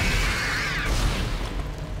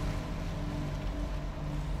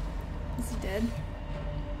 Is he dead?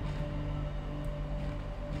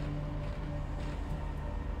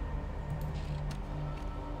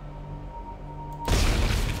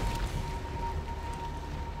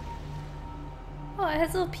 Oh, it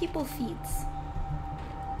has little people feet.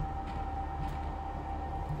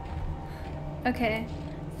 Okay,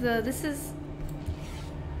 so this is...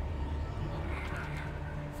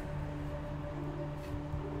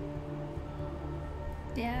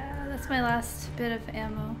 Yeah, that's my last bit of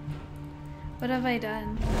ammo. What have I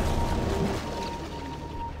done?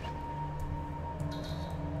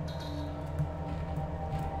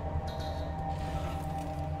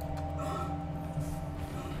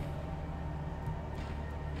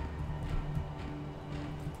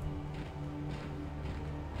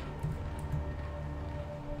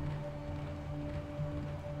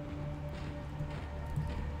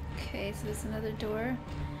 Okay, so there's another door.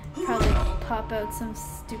 Probably pop out some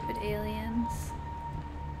stupid aliens.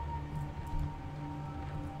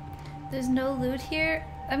 There's no loot here?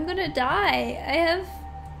 I'm gonna die! I have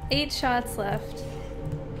 8 shots left.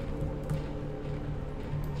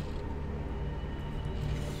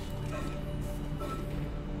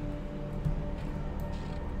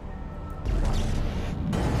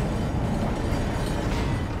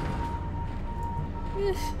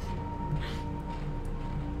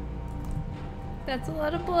 That's a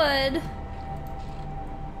lot of blood.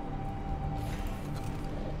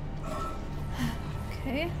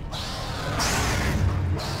 Okay.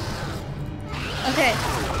 Okay.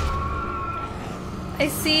 I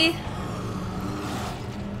see.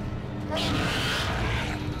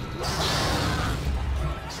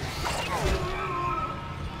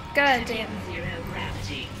 God damn. Zero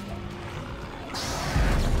gravity.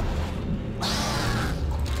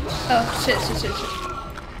 Oh, shit.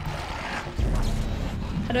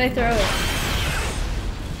 How do I throw it?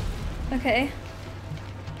 Okay.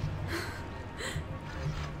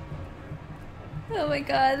 Oh my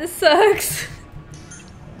god, this sucks.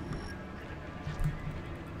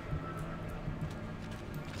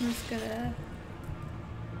 I'm just gonna...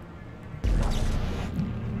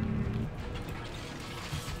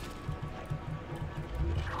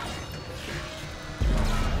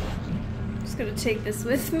 Just gonna take this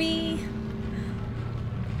with me.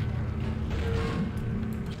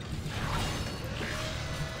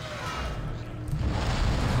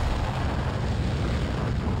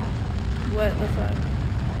 What the fuck?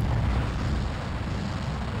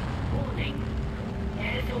 Warning.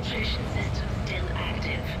 Air filtration system still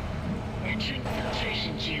active. Entering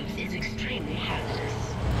filtration tubes is extremely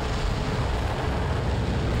hazardous.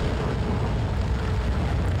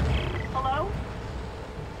 Hello?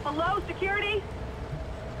 Hello, security?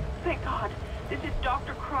 Thank God. This is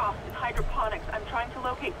Dr. Croft in hydroponics. I'm trying to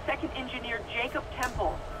locate second engineer Jacob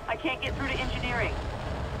Temple. I can't get through to engineering.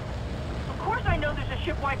 Of course course I know there's a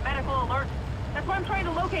shipwide medical alert. That's why I'm trying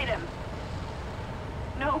to locate him.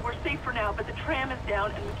 No, we're safe for now, but the tram is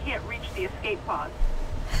down and we can't reach the escape pods.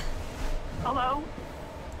 Hello?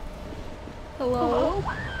 Hello?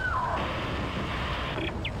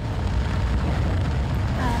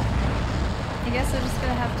 I guess I'm just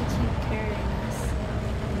gonna have to keep carrying this.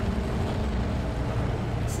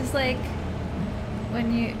 This is like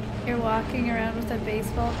when you're walking around with a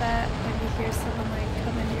baseball bat and you hear someone like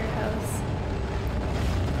come into your house.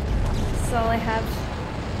 That's all I have.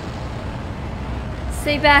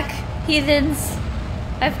 Stay back, heathens!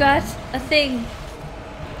 I've got a thing.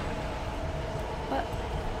 What?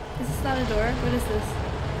 Is this not a door? What is this?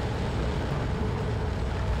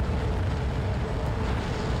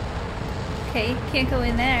 Okay, can't go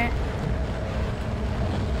in there.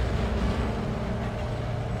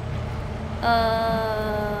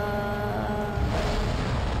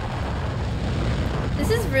 This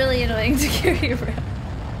is really annoying to carry around.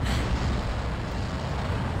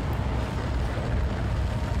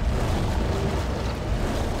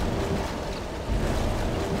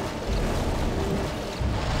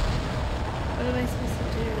 What am I supposed to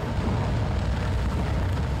do?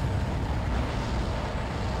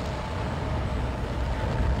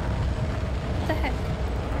 What the heck?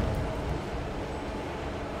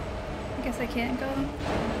 I guess I can't go.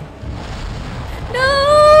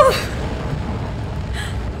 No!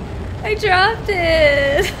 I dropped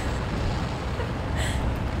it!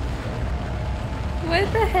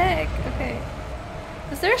 What the heck? Okay.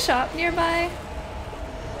 Is there a shop nearby?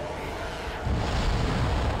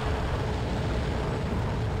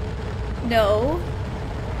 No.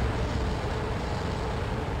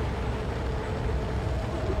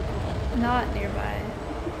 Not nearby.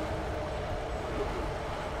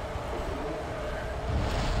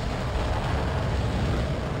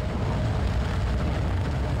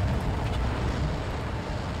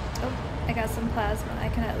 Oh, I got some plasma. I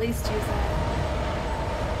can at least use that.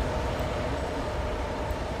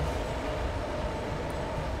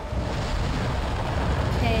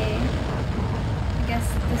 Okay. I guess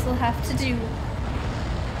this will have to do.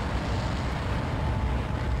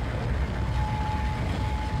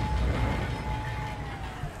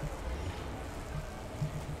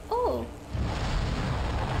 Oh.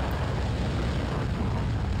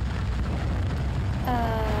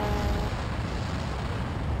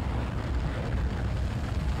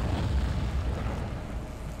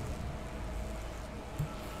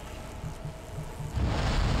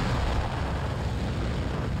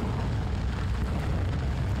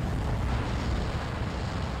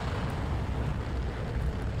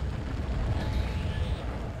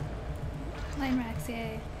 Line racks,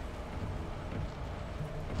 yay.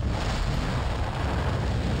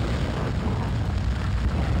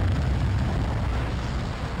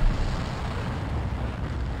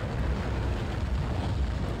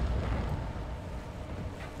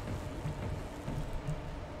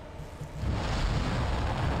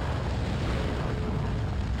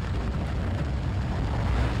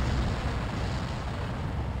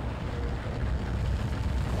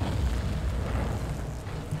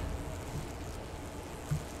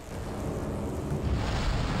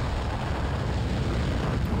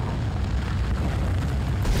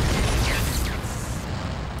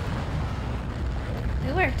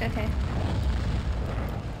 It worked, okay.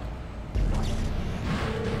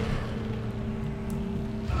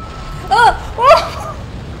 Oh! Oh!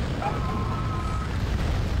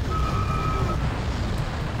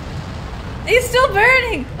 He's still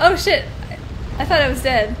burning! Oh shit. I thought I was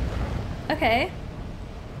dead. Okay.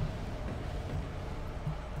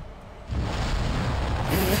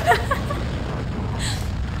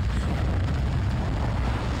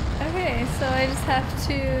 Okay, so I just have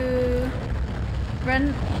to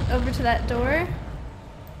run over to that door,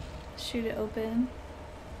 shoot it open.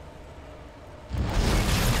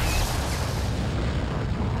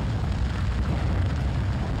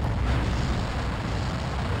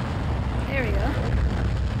 There we go.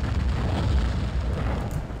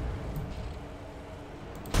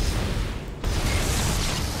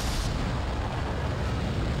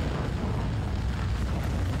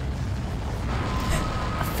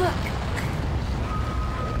 Fuck.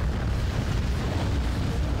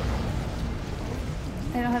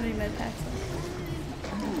 I don't have any med packs left.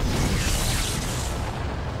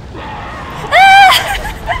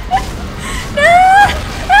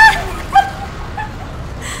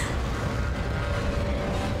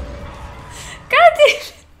 God damn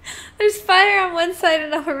it! There's fire on one side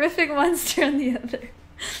and a horrific monster on the other.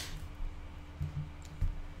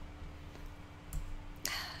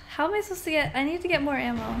 How am I supposed to get... I need to get more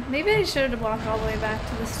ammo. Maybe I should have walked all the way back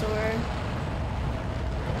to the store.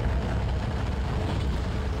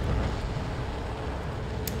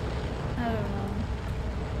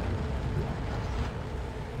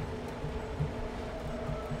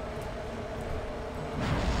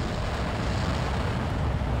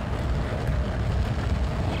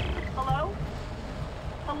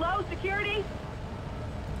 security?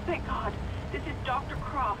 Thank God. This is Dr.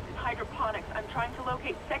 Croft in hydroponics. I'm trying to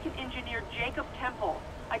locate second engineer Jacob Temple.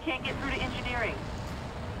 I can't get through to engineering.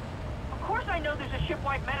 Of course I know there's a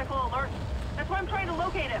shipwide medical alert. That's why I'm trying to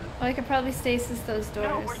locate him. Well, I could probably stasis those doors,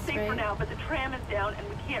 No, we're safe for right? now, but the tram is down and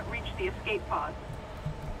we can't reach the escape pods.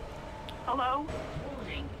 Hello?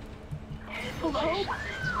 Warning. Hello?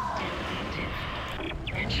 Defective.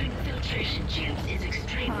 Entering filtration tubes is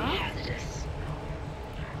extremely Huh? hazardous.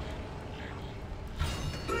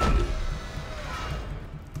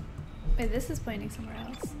 Wait, this is pointing somewhere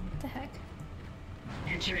else. What the heck?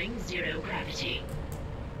 Entering zero gravity.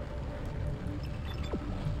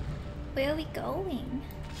 Where are we going?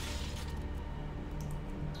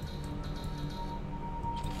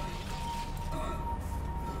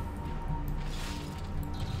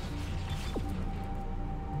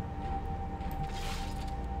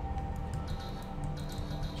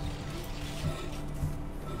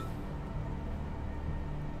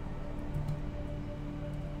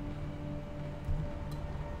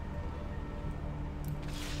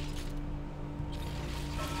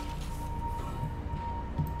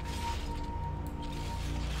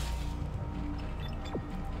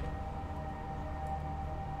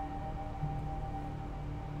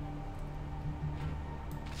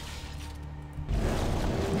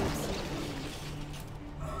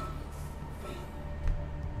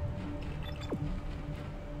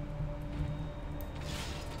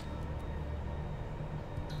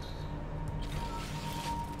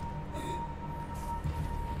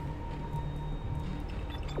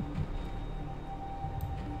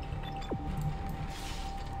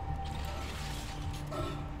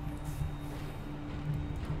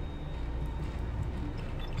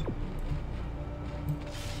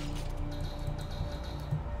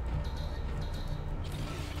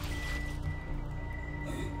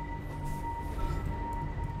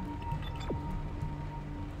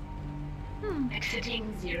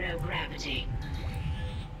 Exiting zero gravity.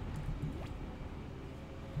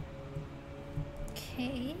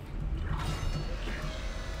 Okay.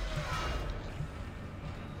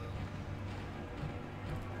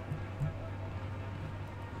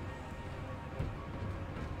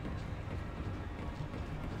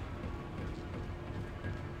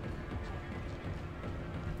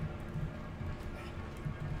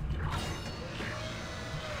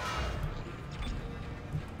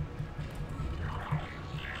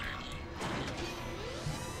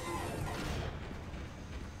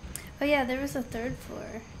 Oh yeah, there was a third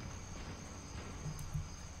floor.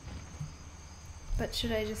 But I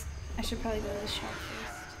should probably go to the shop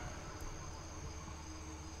first.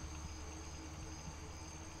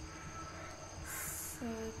 So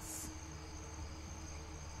it's...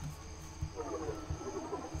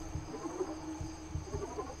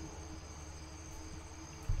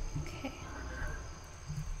 Okay.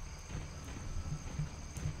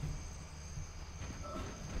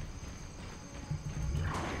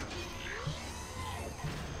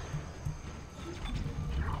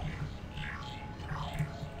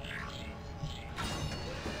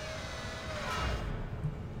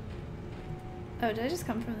 Oh, did I just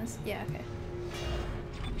come from this? Yeah, okay.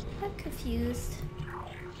 I'm confused.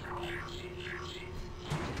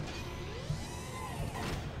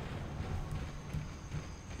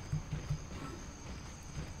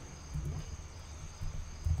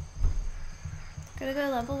 Gotta go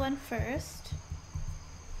level 1 first.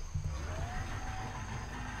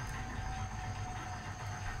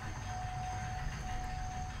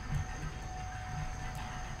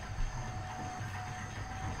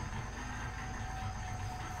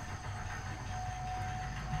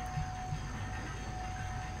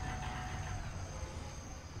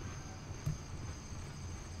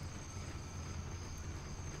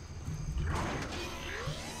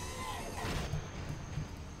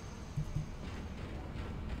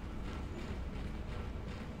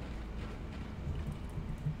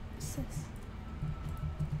 What's this?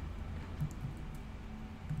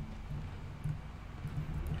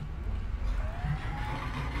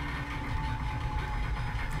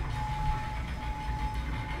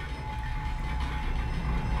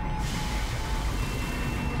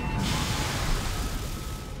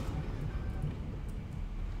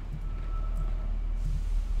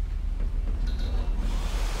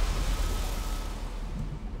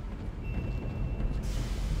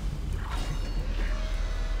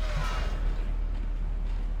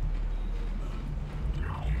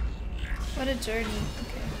 What a journey.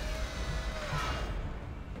 Okay.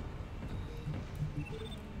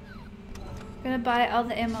 I'm gonna buy all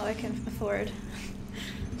the ammo I can afford.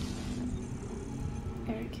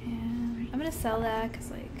 Air can. I'm gonna sell that because,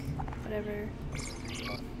 like, whatever.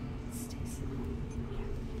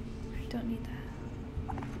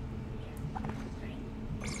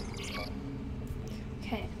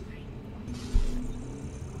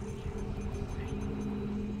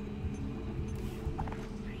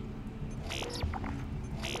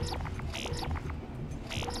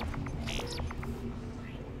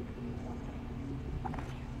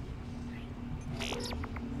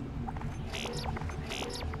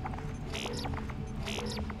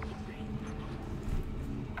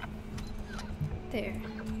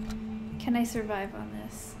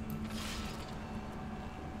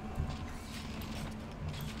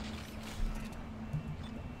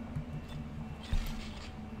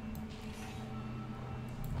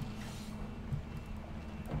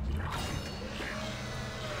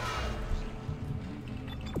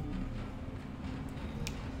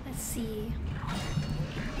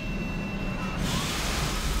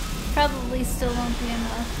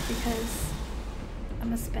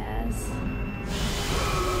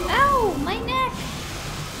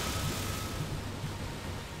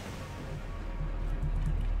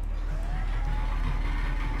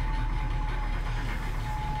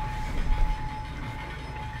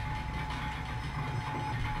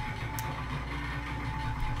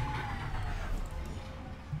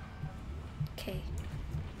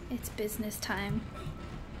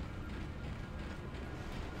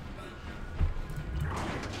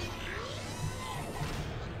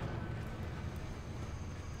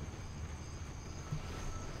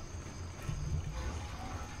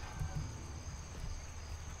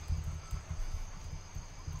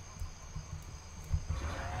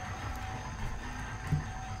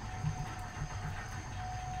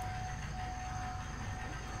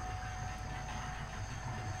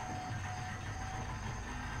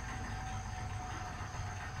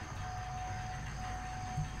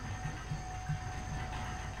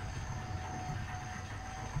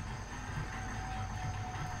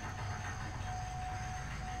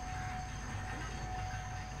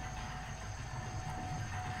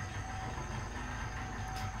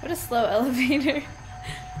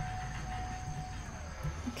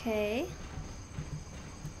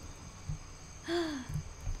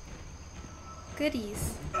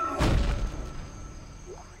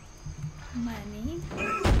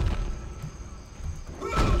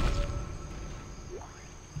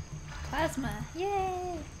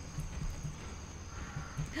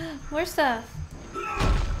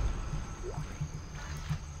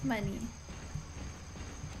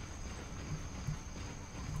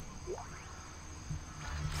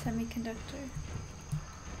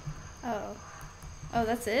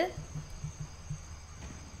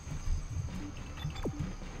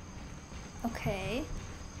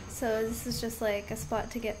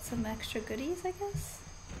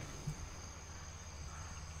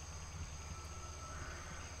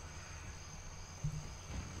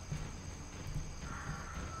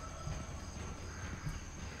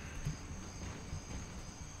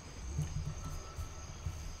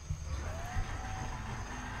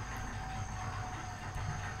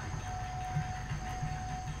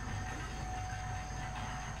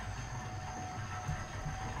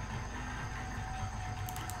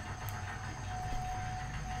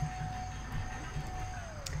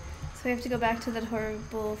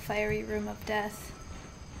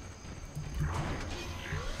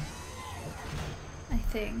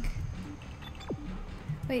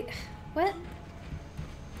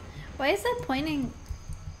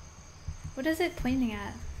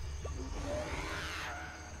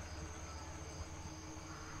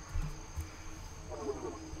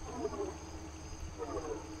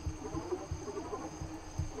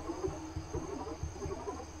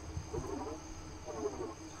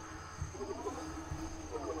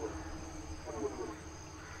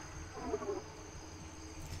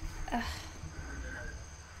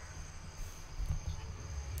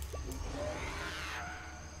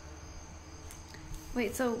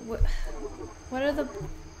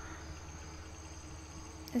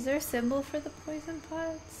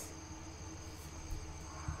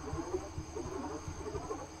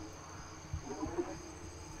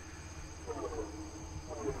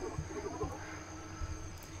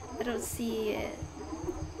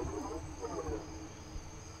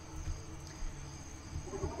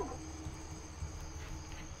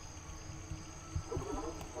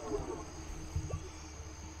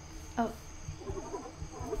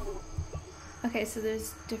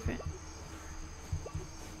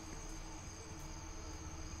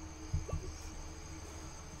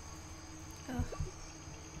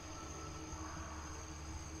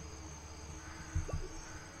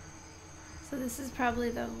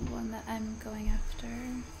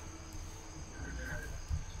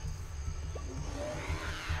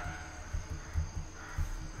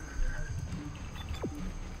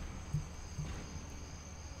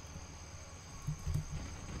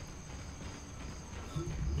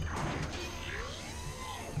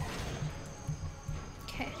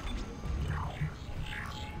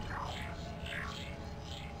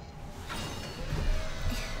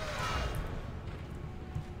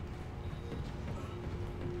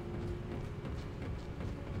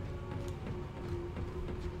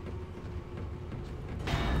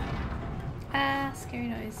 scary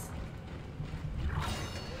noise.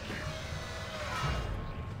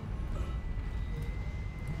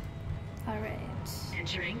 Alright.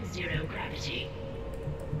 Entering zero gravity.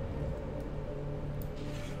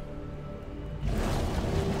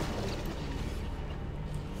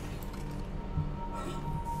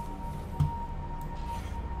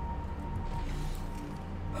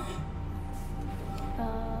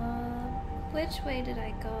 Which way did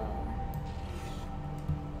I go?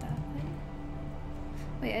 That way?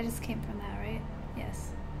 Wait, I just came from that, right?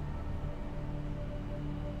 Yes.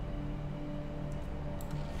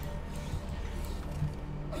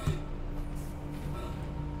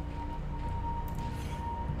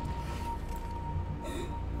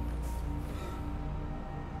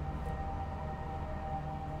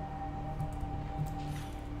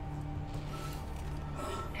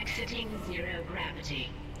 Exiting zero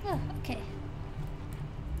gravity. Oh, okay.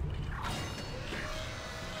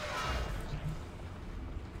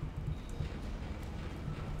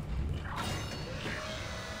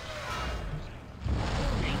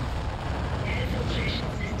 Warning. Air filtration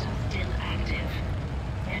system still active.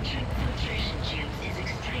 Entering filtration tubes is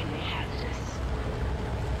extremely hazardous.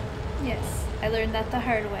 Yes, I learned that the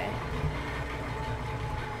hard way.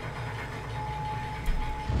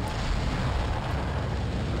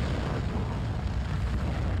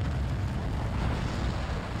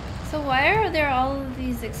 So why are there all of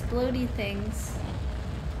these explodey things?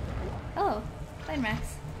 Oh, hi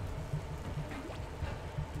Max.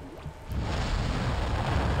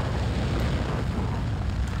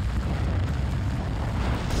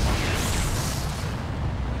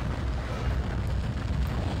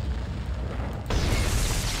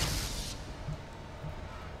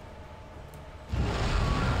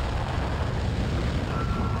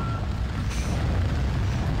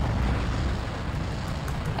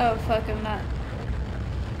 Oh fuck, I'm not.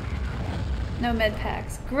 No med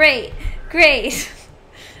packs. Great! Great!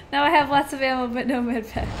 Now I have lots of ammo but no med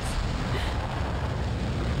packs.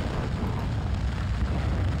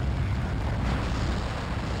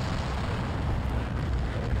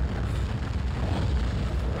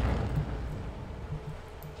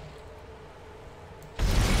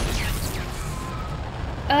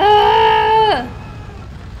 Ah!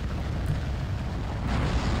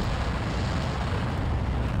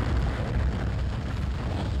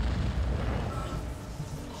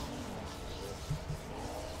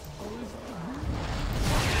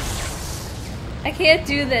 I can't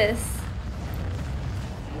do this.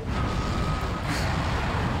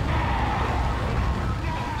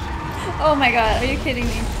 Oh my god, are you kidding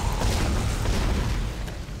me?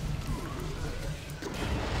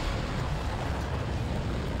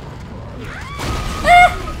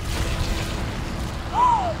 Ah!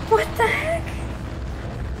 What the heck?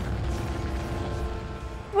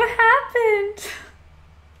 What happened?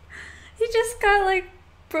 He just got like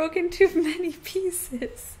broken to many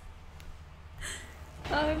pieces.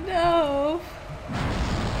 Oh no.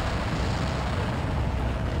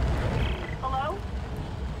 Hello?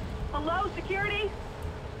 Hello, security?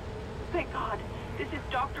 Thank God. This is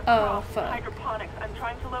Dr. Oh, Croft from fuck. Hydroponics. I'm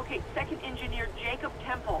trying to locate second engineer Jacob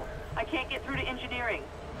Temple. I can't get through to engineering.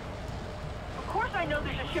 Of course I know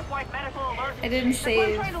there's a shipwide medical alert. I didn't That's why I'm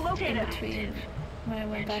save trying to locate in him. between when I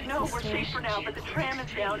went back to No, the we're store. safe for now, but the tram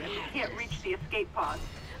is down and we can't reach the escape pod.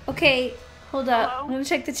 Okay, hold up. Hello? I'm gonna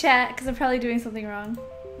check the chat because I'm probably doing something wrong.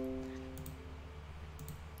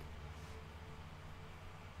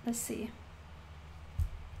 Let's see.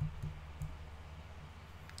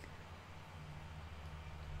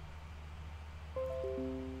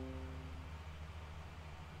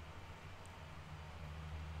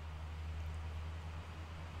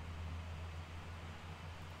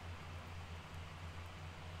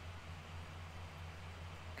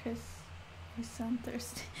 Chris, you sound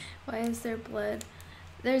thirsty. Why is there blood?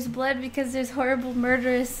 There's blood because there's horrible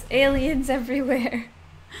murderous aliens everywhere.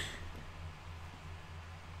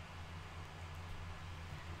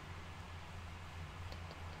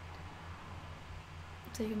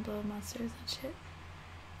 So you can blow monsters and shit.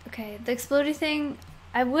 Okay, the exploding thing,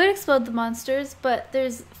 I would explode the monsters, but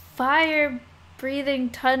there's fire breathing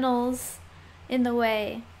tunnels in the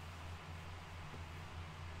way.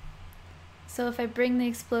 So if I bring the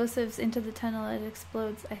explosives into the tunnel, it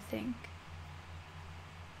explodes, I think.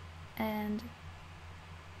 And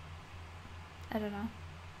I don't know.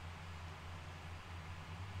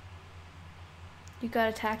 You got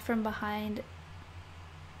attacked from behind.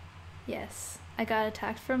 Yes, I got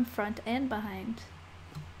attacked from front and behind.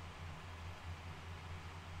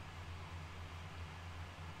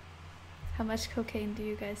 How much cocaine do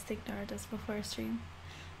you guys think Nora does before a stream?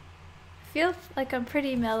 feel like I'm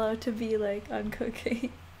pretty mellow to be like on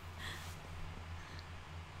cooking.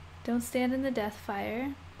 Don't stand in the death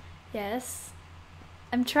fire. Yes.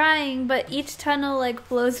 I'm trying, but each tunnel like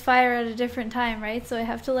blows fire at a different time, right? So I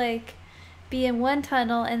have to like be in one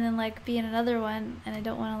tunnel and then like be in another one, and I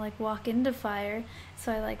don't want to like walk into fire,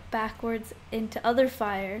 so I like backwards into other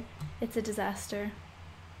fire. It's a disaster.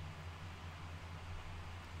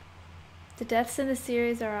 The deaths in the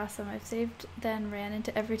series are awesome. I've saved then ran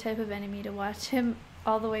into every type of enemy to watch him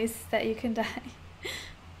all the ways that you can die.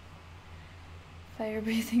 Fire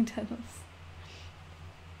breathing tunnels.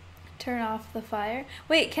 Turn off the fire.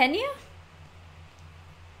 Wait, can you?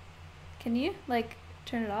 Can you like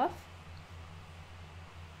turn it off?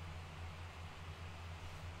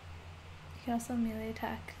 You can also melee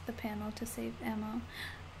attack the panel to save ammo.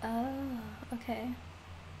 Oh, okay.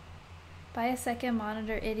 Buy a second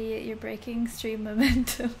monitor, idiot. You're breaking stream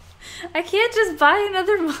momentum. I can't just buy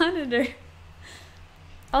another monitor.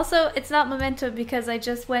 Also, it's not momentum because I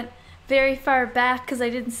just went very far back because I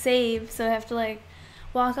didn't save, so I have to like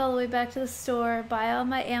walk all the way back to the store, buy all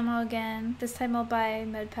my ammo again. This time I'll buy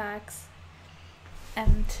med packs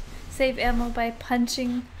and save ammo by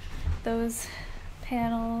punching those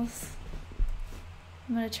panels.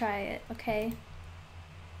 I'm gonna try it, okay?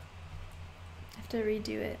 I have to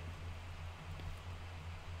redo it.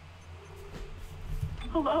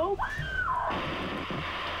 Hello?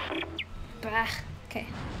 Bah. Okay.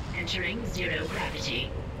 Entering zero gravity.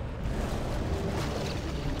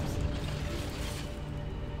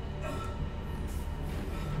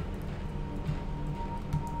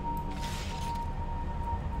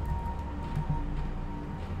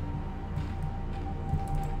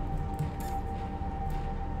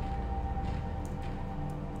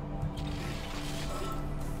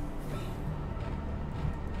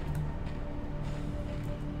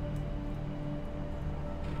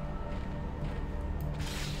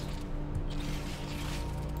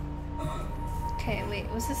 Okay, wait,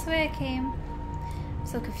 was this the way I came? I'm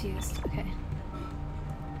so confused. Okay.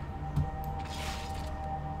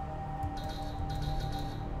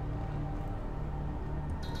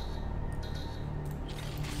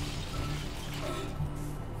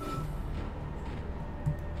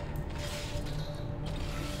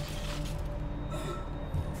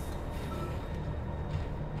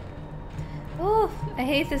 Ooh, I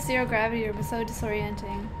hate the zero gravity room. It's so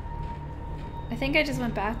disorienting. I think I just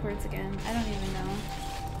went backwards again. I don't even know.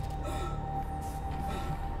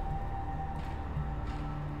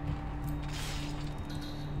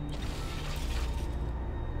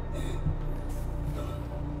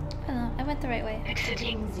 I don't know. I went the right way.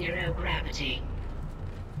 Exiting zero gravity.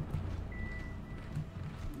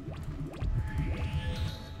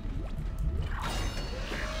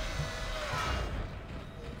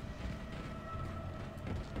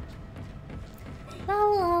 La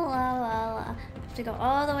la la la la. Have to go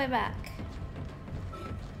all the way back.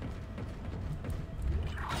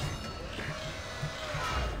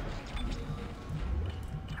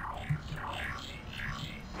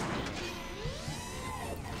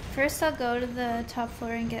 First I'll go to the top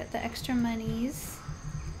floor and get the extra monies.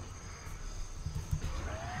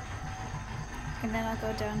 And then I'll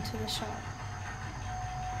go down to the shop.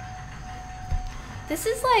 This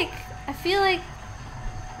is like, I feel like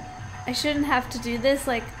I shouldn't have to do this.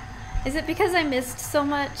 Like, is it because I missed so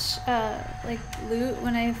much like loot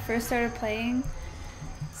when I first started playing?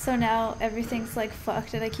 So now everything's like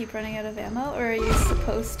fucked and I keep running out of ammo? Or are you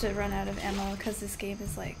supposed to run out of ammo because this game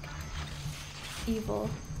is like evil?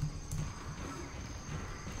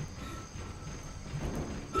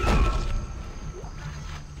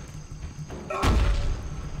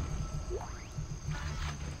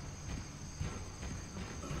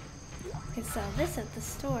 I could sell this at the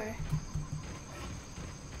store.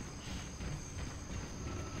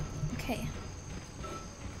 Okay.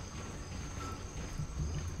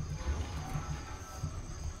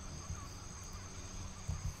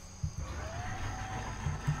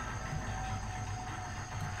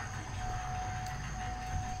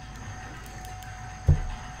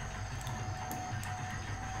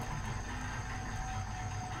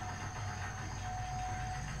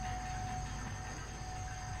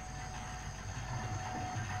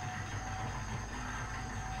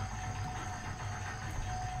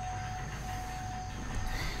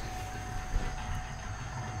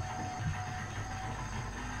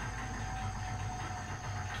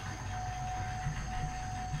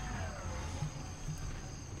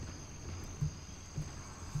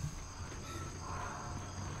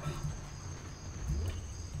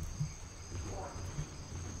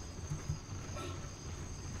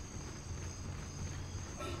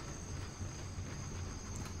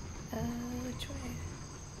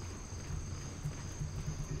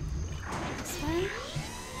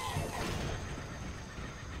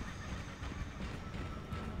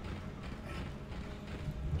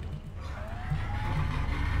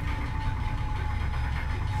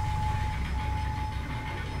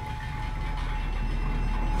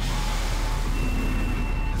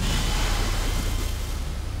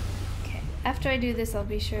 After I do this, I'll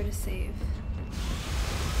be sure to save.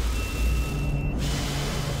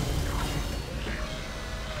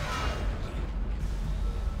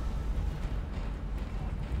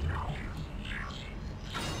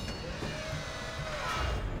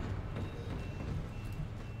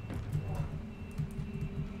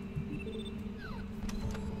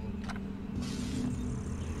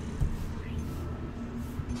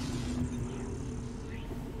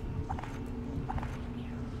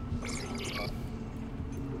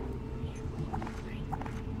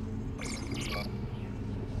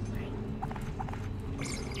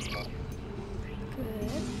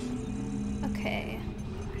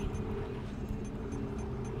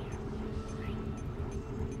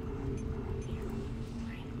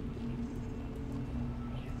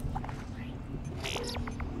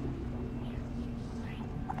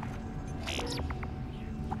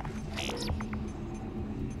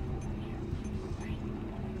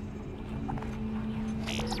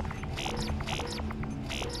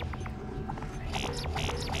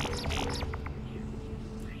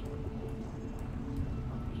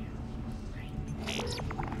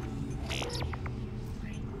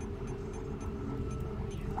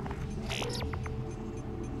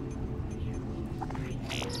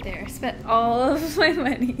 There, spent all of my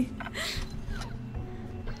money.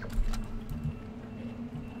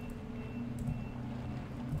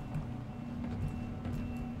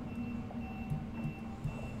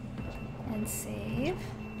 And save.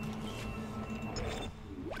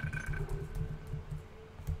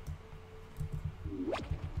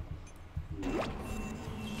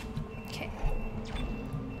 Okay.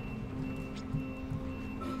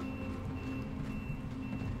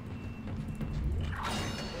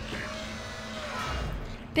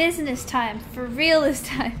 Business time, for real this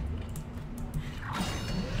time.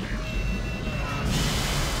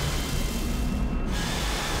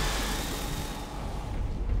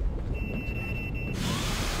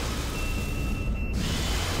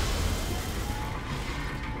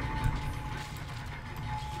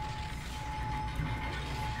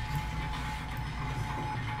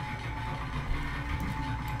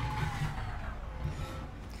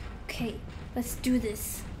 Okay, let's do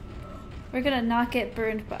this. We're gonna not get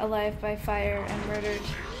burned alive by fire and murdered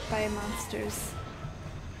by monsters.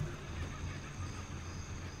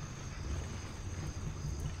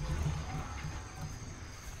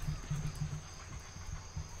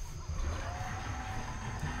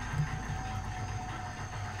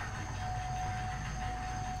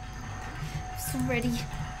 I'm so ready.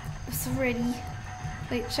 I'm so ready.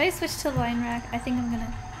 Wait, should I switch to line rack? I think I'm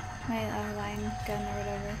gonna... my line gun or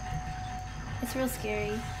whatever. It's real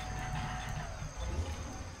scary.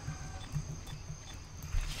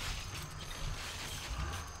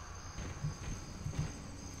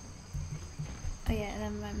 Oh yeah, and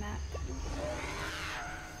then my map.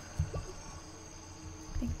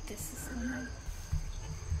 I think this is the one.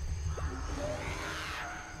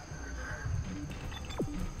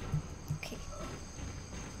 Okay.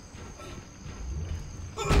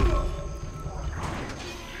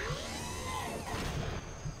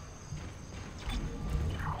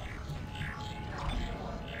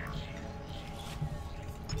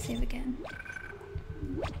 Save again.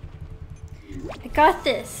 I got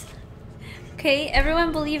this! Okay,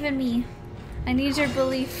 everyone believe in me. I need your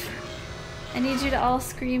belief. I need you to all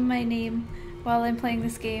scream my name while I'm playing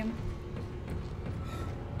this game.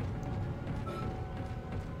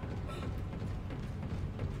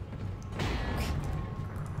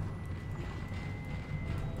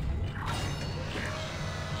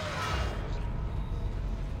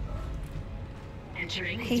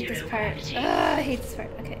 Entering I hate this zero part. gravity. I hate this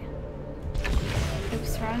part. Okay.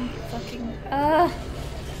 Oops, wrong fucking.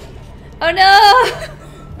 Oh no!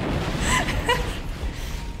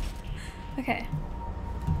 Okay.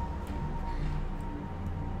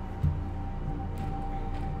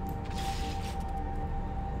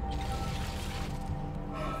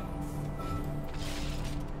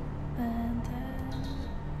 And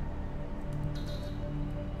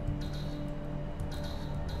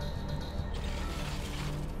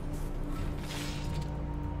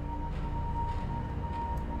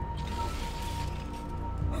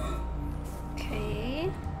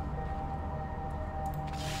okay.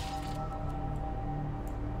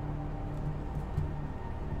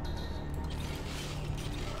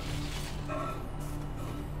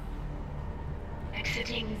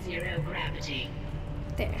 Exiting zero gravity.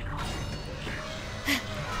 There.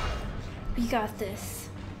 We got this.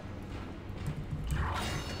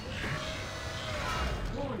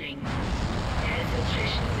 Warning. Air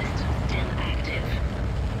filtration system still active.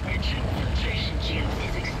 Entering filtration tubes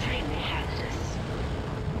is extremely hazardous.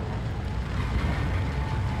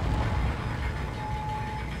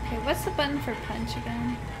 Okay, what's the button for punch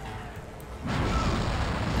again?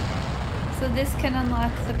 So this can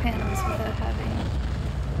unlock the panels without having...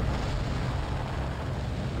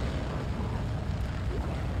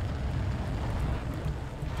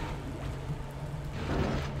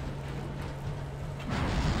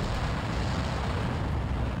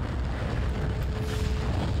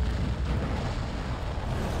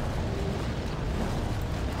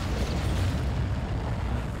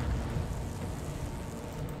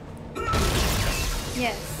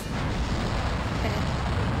 Yes. Okay.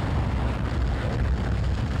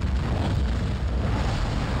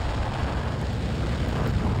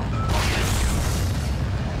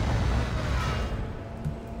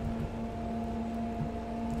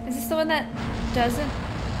 Is this the one that doesn't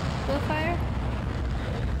blow fire?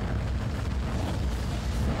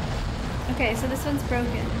 Okay, so this one's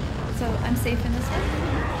broken. So I'm safe in this one.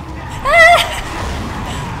 Ah!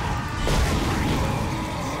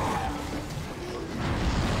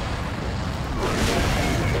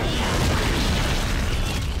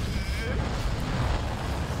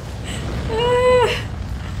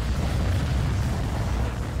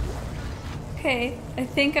 Okay, I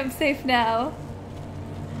think I'm safe now.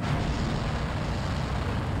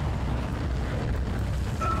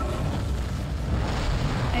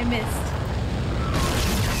 I missed.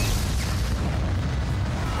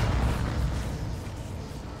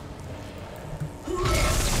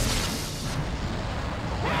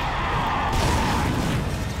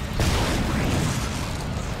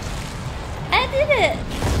 I did it!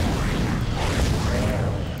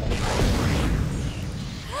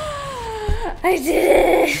 I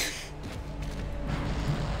did it!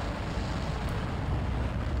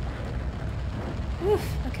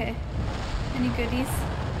 Oof, okay. Any goodies?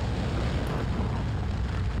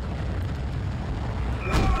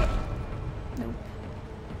 Nope.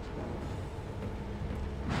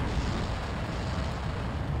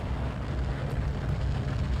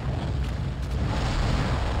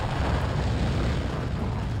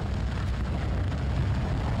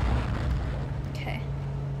 Okay.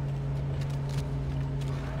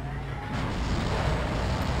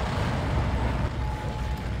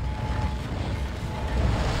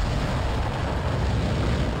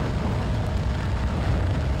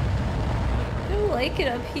 I like it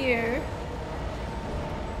up here.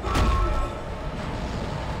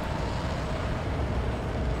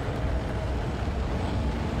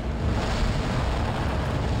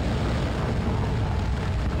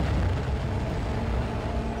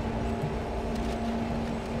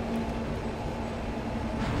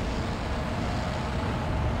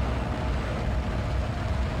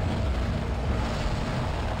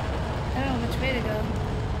 I don't know which way to go.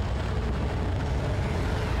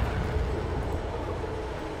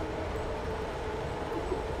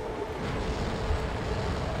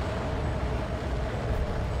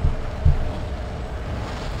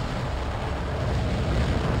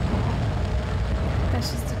 That's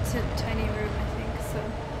just a tiny room, I think, so.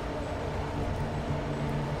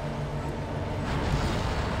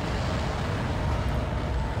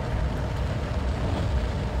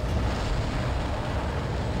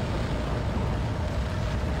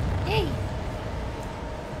 Yay!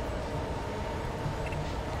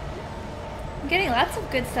 I'm getting lots of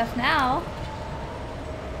good stuff now.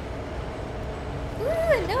 Ooh,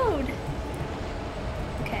 a node!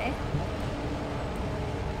 Okay.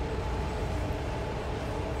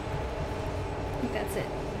 I think that's it.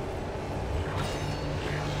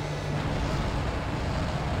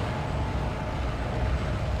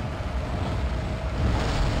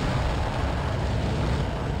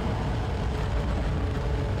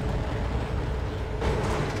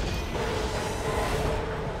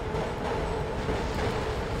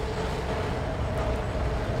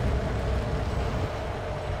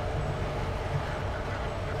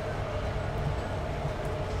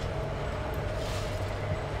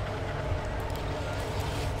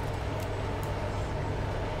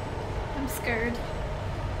 I'm scared.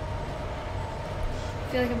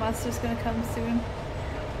 I feel like a monster's gonna come soon.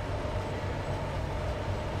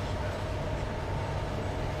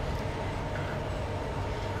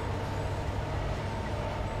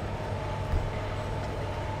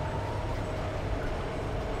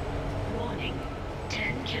 Warning.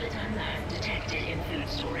 10 kiloton mass detected in food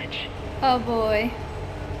storage. Oh boy.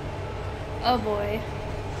 Oh boy.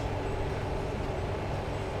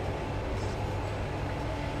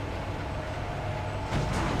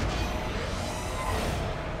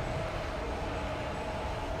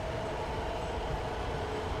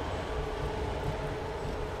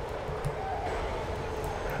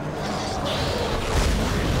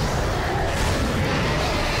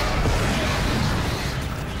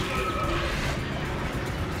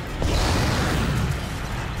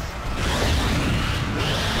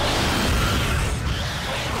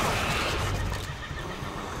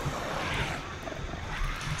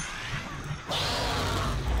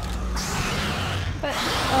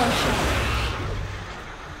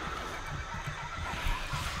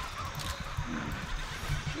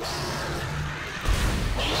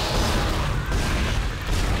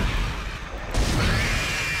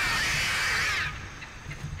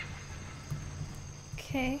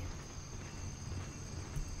 Okay.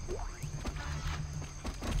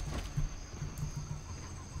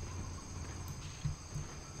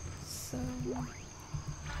 So...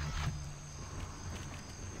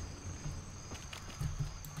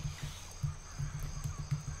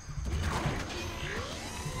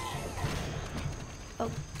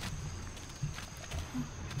 Oh.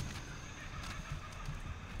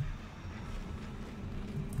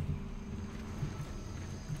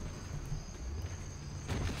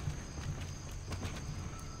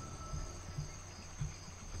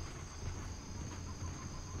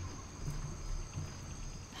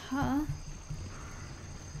 Huh?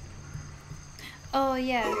 Oh,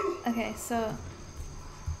 yeah. Okay, so...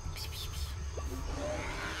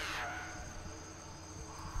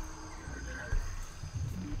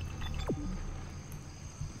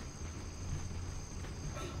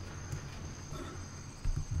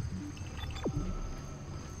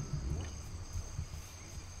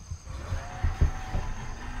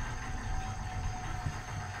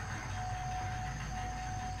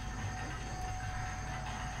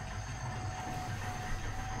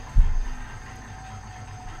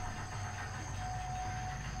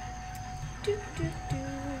 Do, do, do.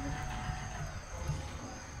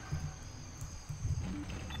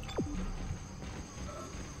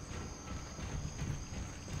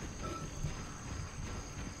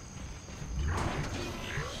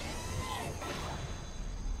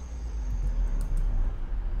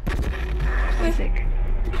 Isaac,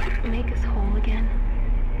 make us whole again.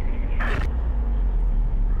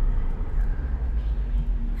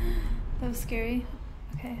 That was scary.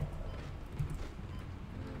 Okay.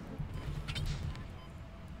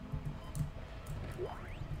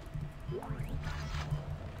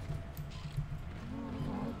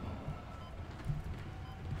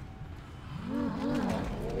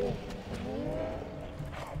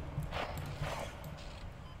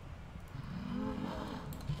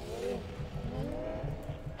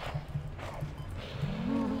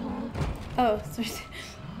 Oh, sorry.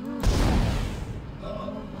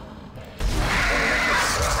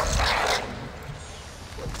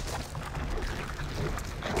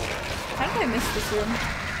 How did I miss this room?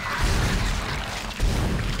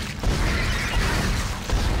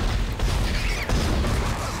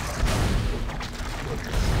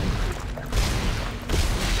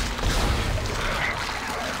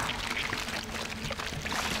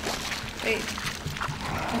 Wait.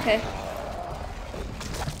 Okay.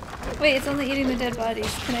 Wait, it's only eating the dead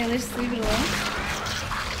bodies. Can I just leave it alone?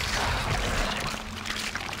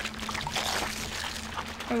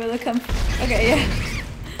 Or will it come? Okay, yeah.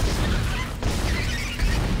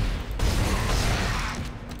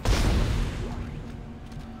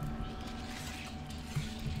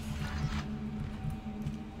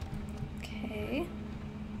 Okay.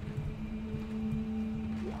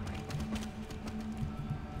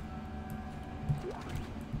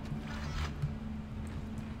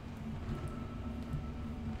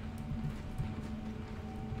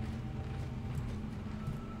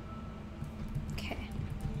 Okay.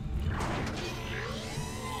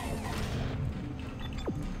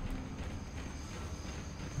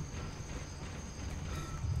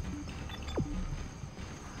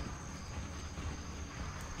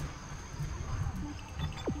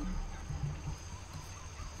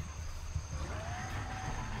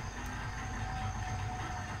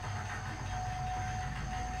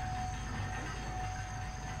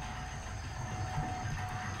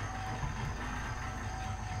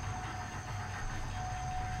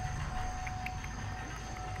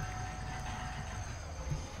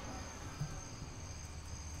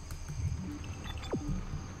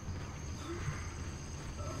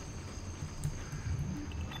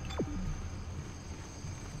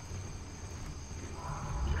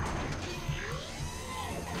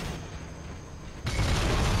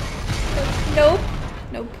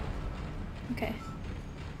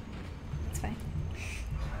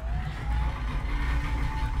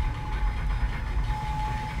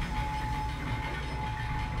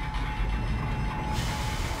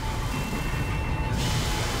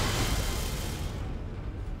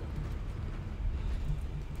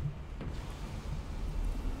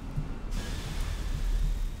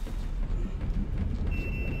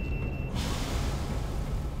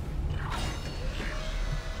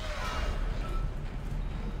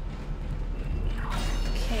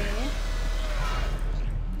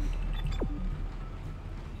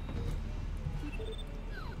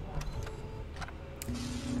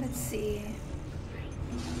 see.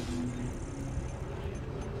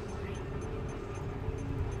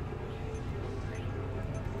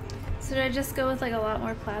 So did I just go with like a lot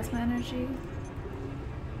more plasma energy?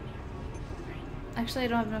 Actually, I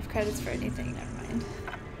don't have enough credits for anything, never mind.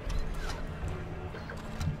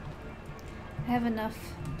 I have enough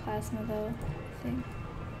plasma though, I think.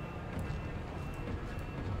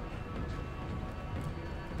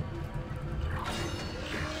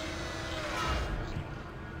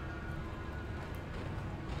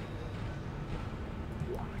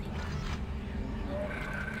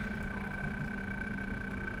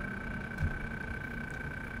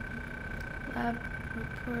 Lab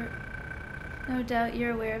report. No doubt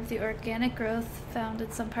you're aware of the organic growth found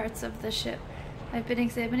in some parts of the ship. I've been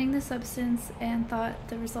examining the substance and thought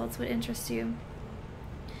the results would interest you.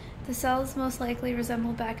 The cells most likely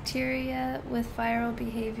resemble bacteria with viral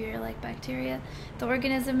behavior like bacteria. The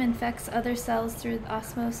organism infects other cells through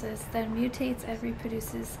osmosis, then mutates and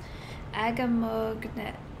reproduces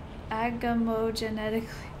agamogenetically.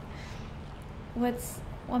 What's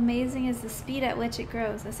amazing is the speed at which it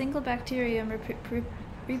grows. A single bacterium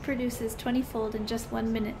reproduces 20-fold in just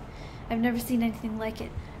 1 minute. I've never seen anything like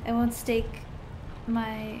it. I won't stake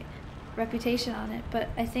my reputation on it, but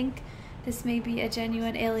I think this may be a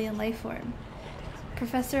genuine alien life form.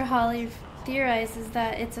 Professor Hawley theorizes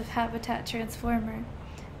that it's a habitat transformer.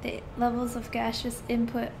 The levels of gaseous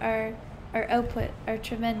output are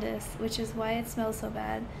tremendous, which is why it smells so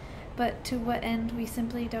bad. But to what end, we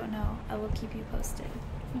simply don't know. I will keep you posted.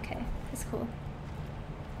 Okay, that's cool.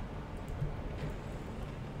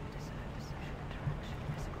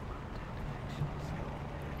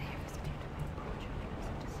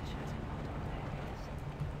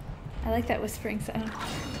 I like that whispering sound.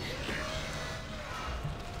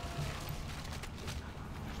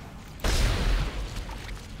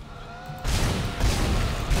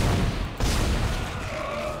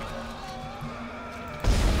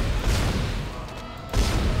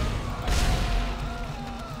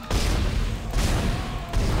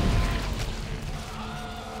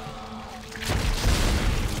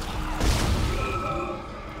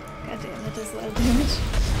 Goddamn, that does a lot of damage.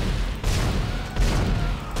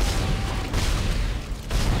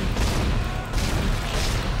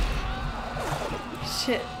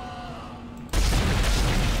 Shit.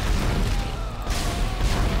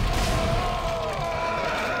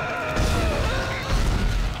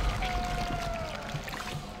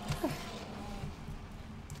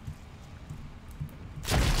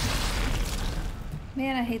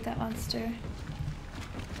 Man, I hate that monster.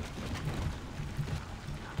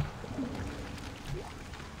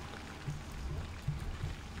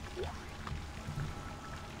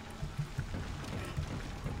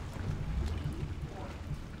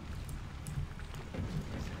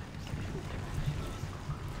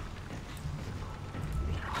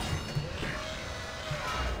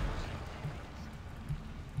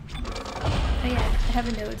 Oh yeah, I have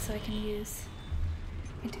a node so I can use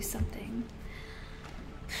and do something.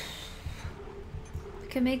 I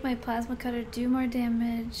can make my plasma cutter do more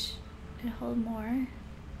damage and hold more.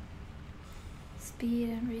 Speed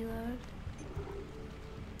and reload.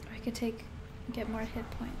 Or I could get more hit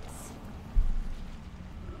points.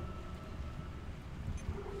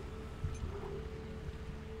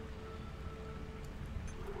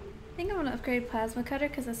 I think I'm gonna upgrade plasma cutter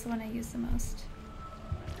because that's the one I use the most.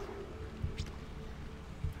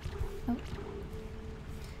 Oh.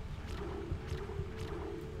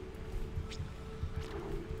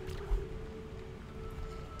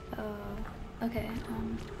 Oh, okay.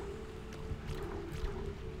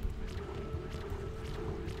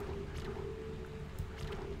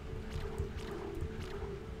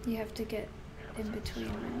 You have to get in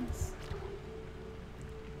between ones.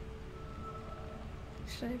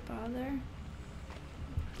 Should I bother?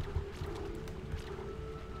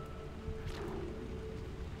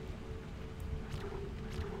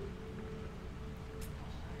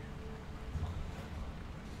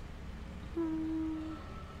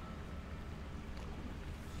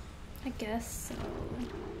 I guess so.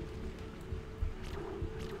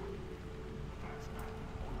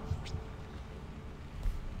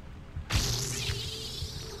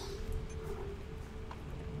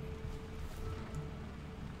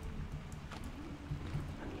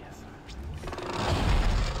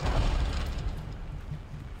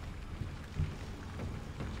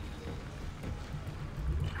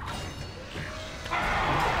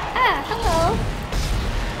 Ah, hello.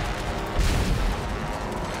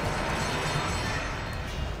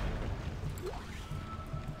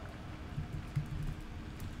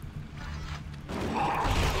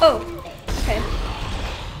 Oh, okay.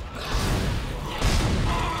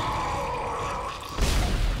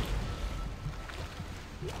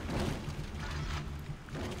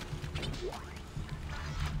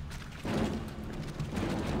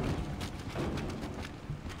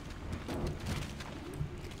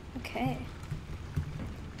 Okay.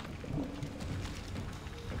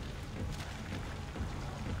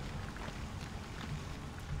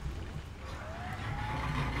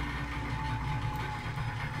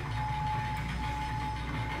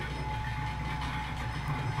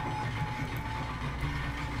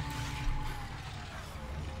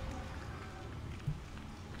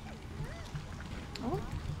 Oh.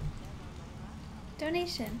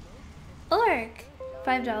 Donation. Orc!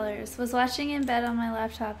 $5. Was watching in bed on my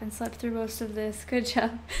laptop and slept through most of this. Good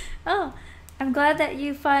job. Oh, I'm glad that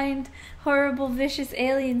you find horrible, vicious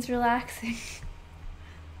aliens relaxing.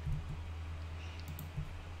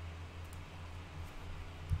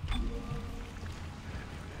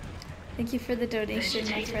 Thank you for the donation,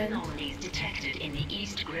 my Vegetative friend. anomalies detected in the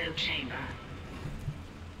East Grove chamber.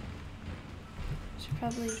 Should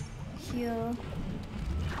probably heal.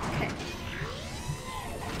 Okay.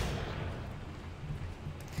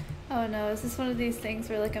 Oh no, is this one of these things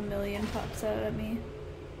where like a million pops out at me?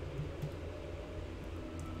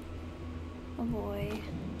 Oh boy.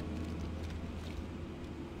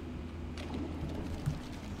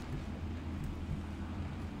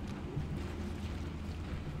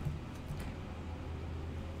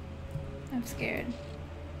 I'm scared.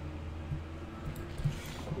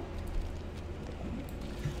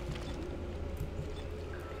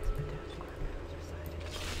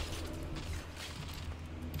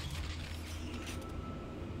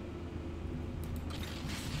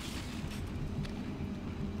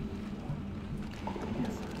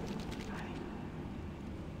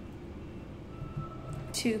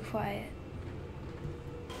 Too quiet.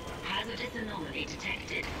 Hazardous anomaly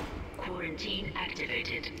detected. Quarantine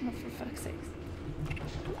activated. Oh, for fuck's sakes.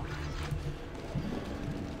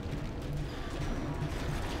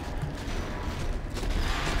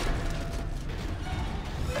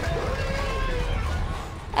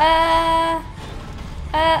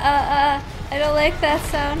 I don't like that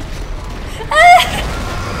sound. Ah!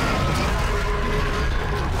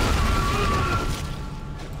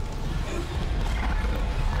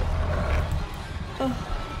 Oh.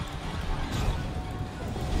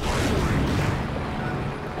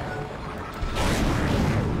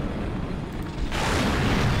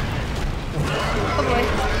 Oh boy.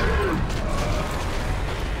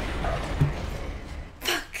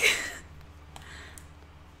 Fuck.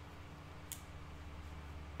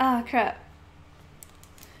 Ah, crap.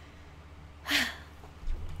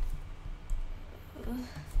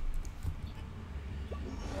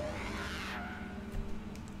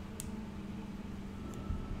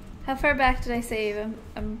 How far back did I save?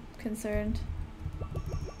 I'm concerned.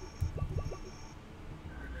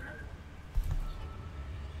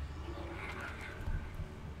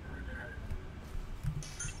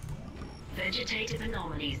 Vegetative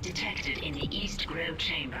anomalies detected in the East Grove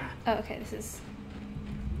chamber. Oh, okay, this is...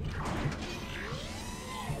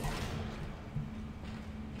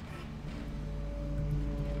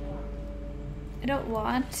 I don't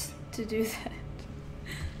want to do that.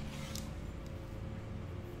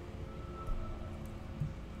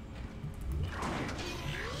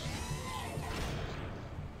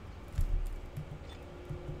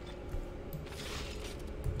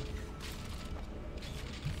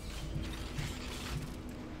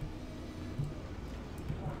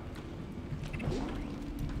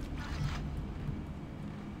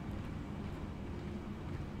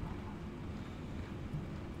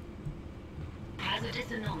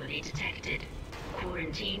 Hazardous anomaly detected.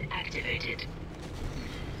 Quarantine activated.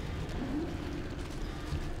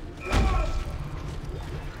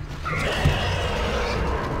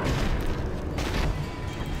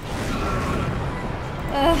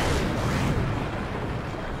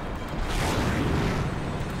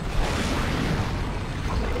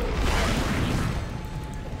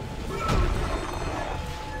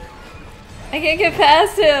 I can't get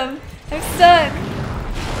past him. I'm stuck.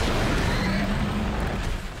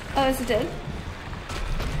 Oh, is it dead?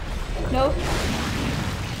 Nope.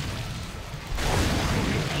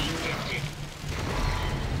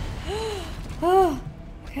 Oh,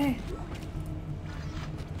 okay.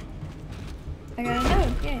 I got a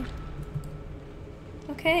node, yay.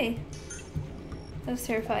 Okay. That was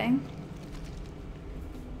terrifying.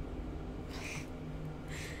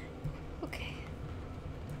 Okay.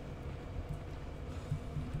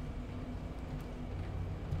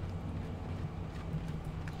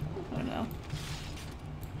 Oh no.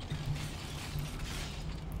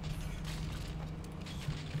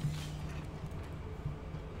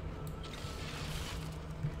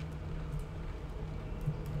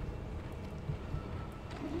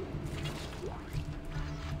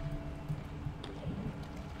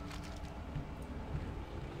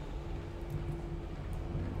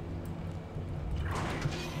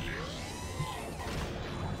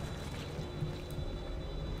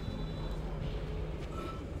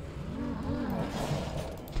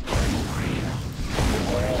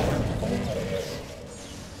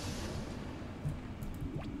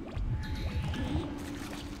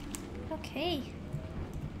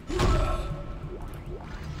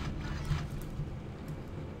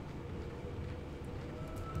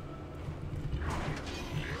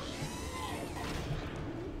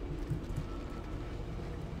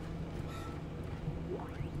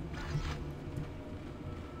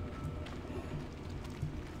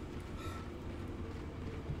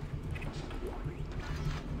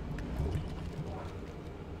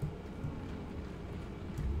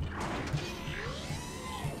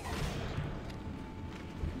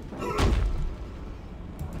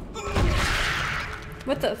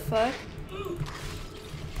 What the fuck?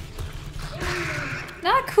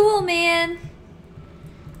 Not cool, man.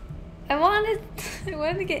 I wanted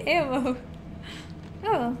to get ammo.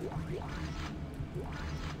 Oh.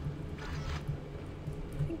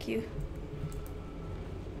 Thank you.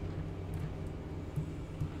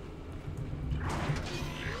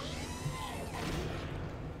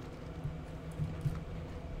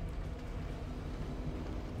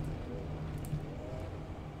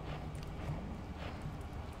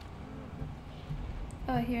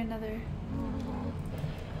 Oh, I hear another.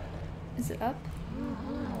 Is it up?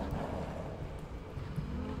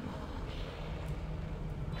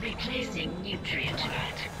 Replacing nutrient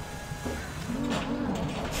vat.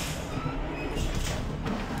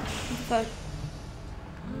 What the fuck?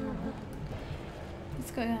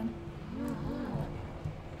 What's going on?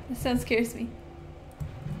 This sound scares me.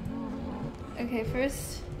 Okay,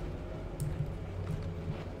 first.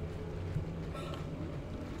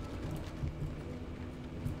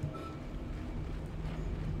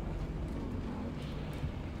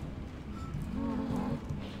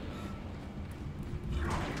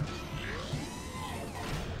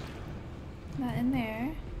 Not in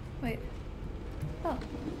there. Wait. Oh.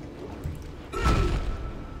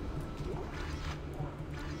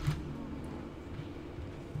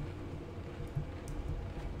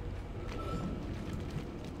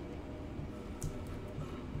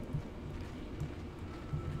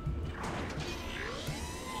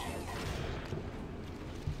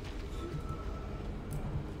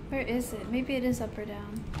 Where is it? Maybe it is up or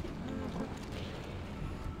down.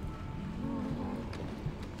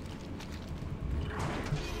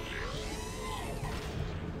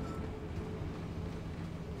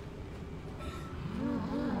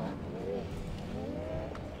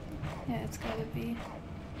 Yeah, it's gotta be.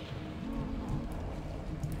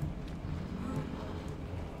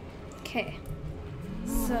 Okay.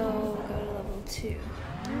 So we'll go to level 2.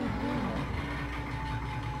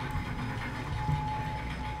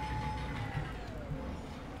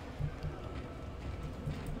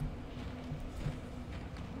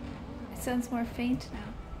 It sounds more faint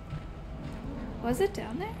now. Was it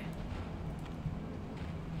down there?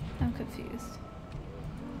 I'm confused.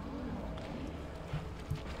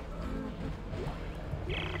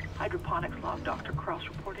 Hydroponics log, Dr. Cross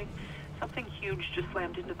reporting. Something huge just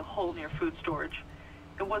slammed into the hull near food storage.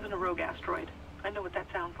 It wasn't a rogue asteroid. I know what that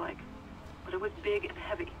sounds like. But it was big and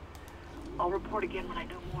heavy. I'll report again when I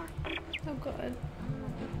know more. Oh god.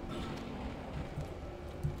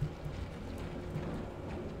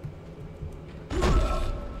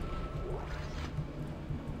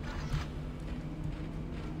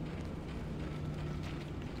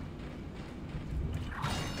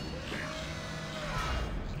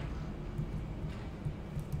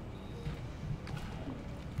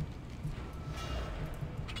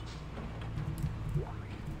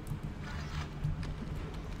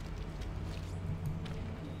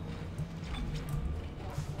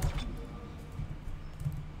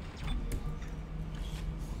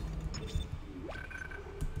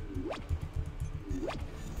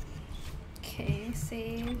 Okay,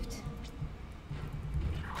 saved.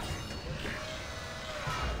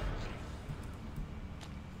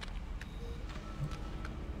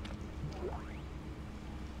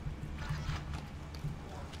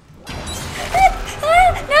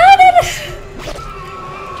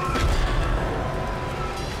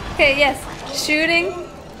 Okay, yes. Shooting.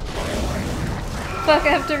 Fuck, I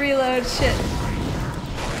have to reload. Shit.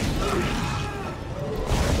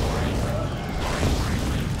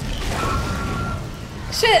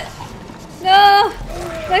 Shit! No!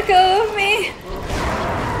 Let go of me!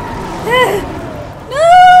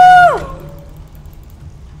 No!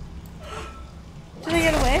 Did I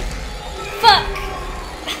get away? Fuck!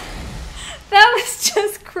 That was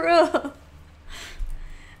just cruel.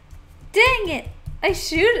 Dang it!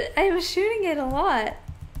 I was shooting it a lot.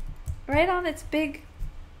 Right on its big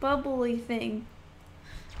bubbly thing.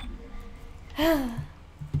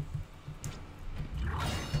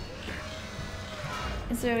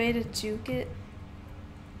 Is there a way to juke it?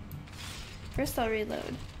 First I'll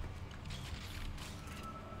reload.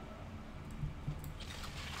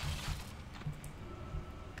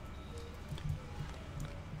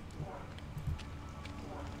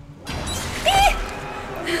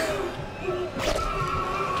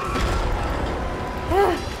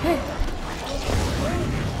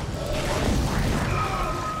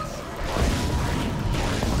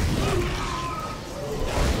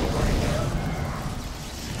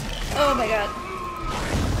 Oh my god.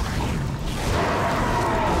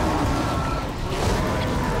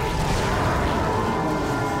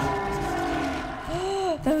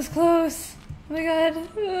 That was close. Oh my god.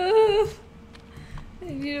 I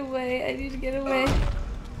need away. I need to get away.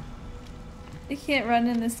 I can't run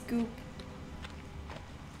in this goop.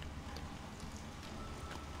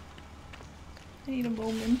 I need a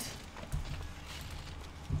moment.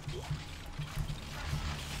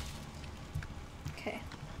 Okay.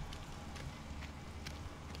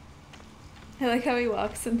 I like how he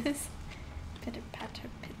walks in this. Pitter patter,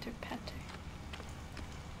 pitter patter.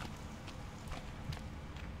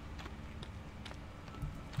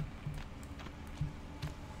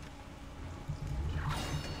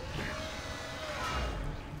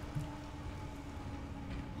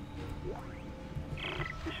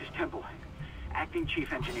 This is Temple, acting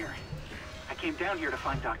chief engineer. I came down here to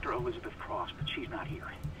find Dr. Elizabeth Cross, but she's not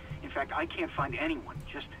here. In fact, I can't find anyone,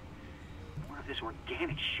 just more of this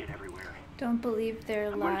organic shit everywhere. Don't believe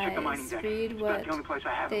their I'm going to check the mining lies. deck. Read It's what about the only place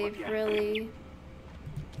I haven't looked they've yet. really...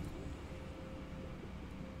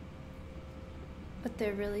 what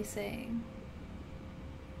they're really saying.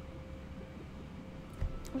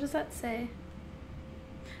 What does that say?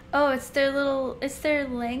 Oh, it's their little... it's their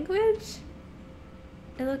language?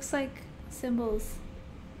 It looks like symbols.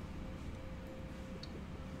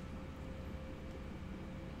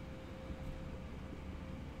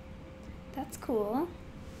 That's cool.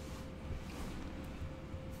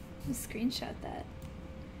 I'll screenshot that.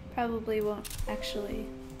 Probably won't actually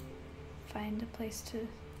find a place to...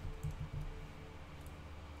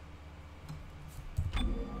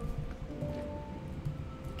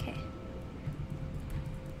 Okay.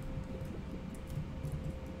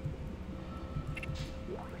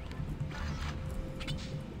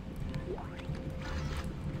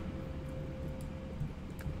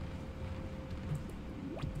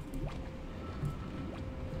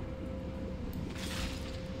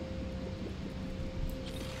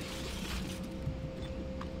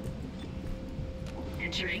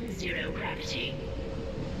 Entering zero gravity.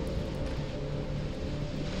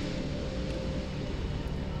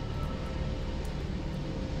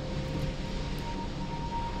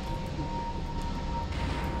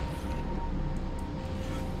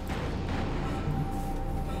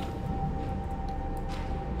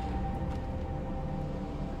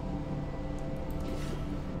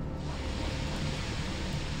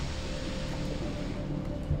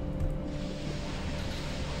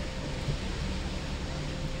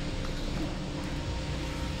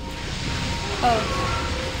 Oh.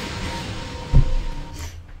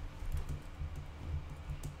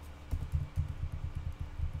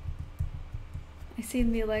 I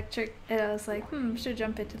seen the electric and I was like, should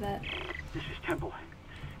jump into that. This is Temple,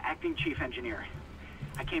 acting chief engineer.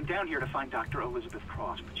 I came down here to find Dr. Elizabeth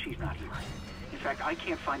Cross, but she's not here. In fact, I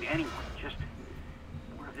can't find anyone, just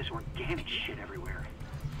more of this organic shit everywhere.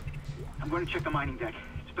 I'm going to check the mining deck.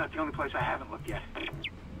 It's about the only place I haven't looked yet.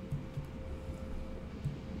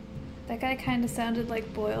 That guy kind of sounded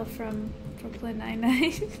like Boyle from Brooklyn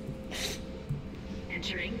Nine-Nine.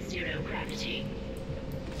 Entering zero gravity.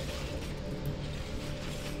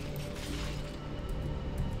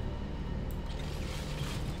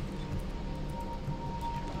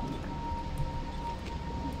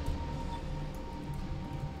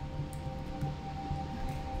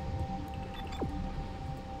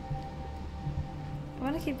 I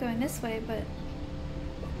want to keep going this way, but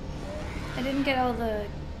I didn't get all the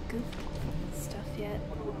goop stuff yet.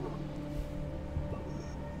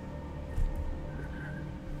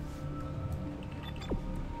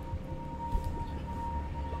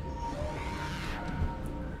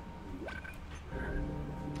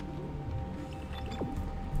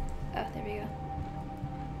 Oh, there we go.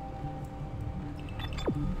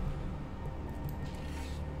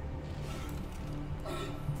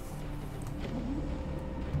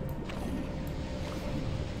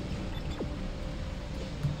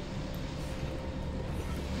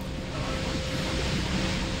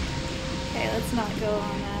 Okay, let's not go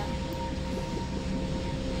on that.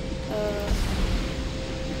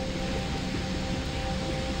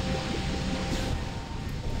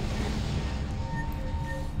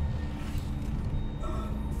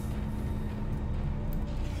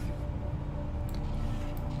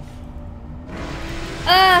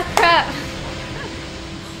 Ah, crap!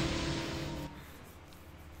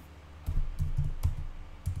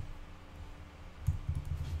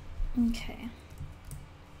 Okay.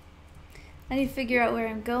 I need to figure out where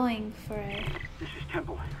I'm going before I... This is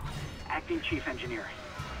Temple, acting chief engineer.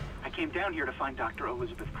 I came down here to find Dr.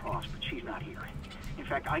 Elizabeth Cross, but she's not here. In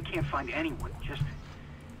fact, I can't find anyone, just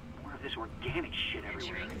more of this organic shit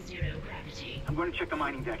everywhere. Entering zero gravity. I'm going to check the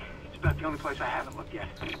mining deck. It's about the only place I haven't looked yet.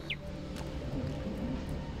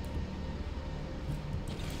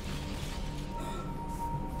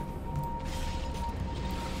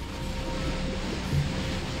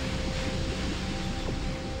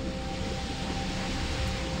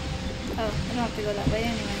 Oh, I don't have to go that way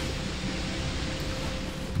anyway.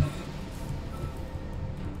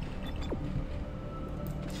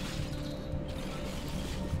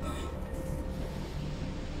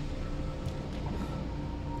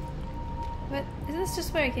 What? Is this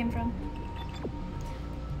just where I came from?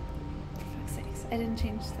 For fuck's sakes, I didn't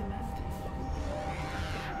change the map.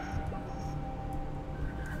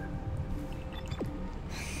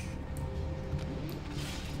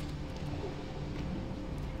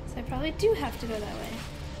 So I probably do have to go that way.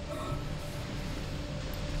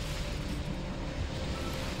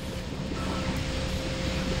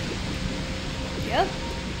 Yep.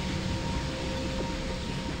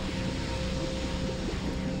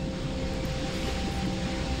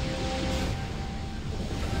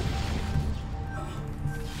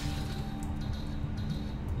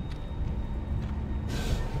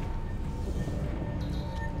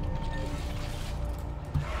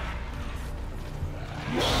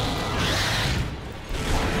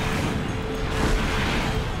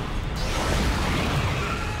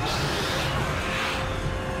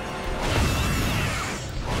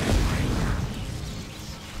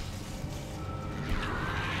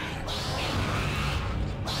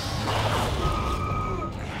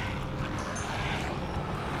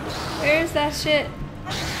 Where's that shit?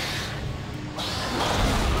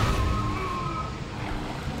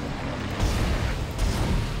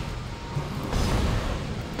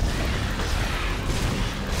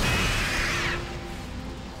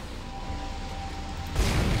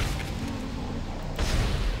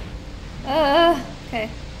 Okay.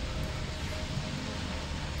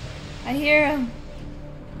 I hear him.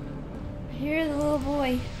 I hear the little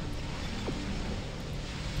boy.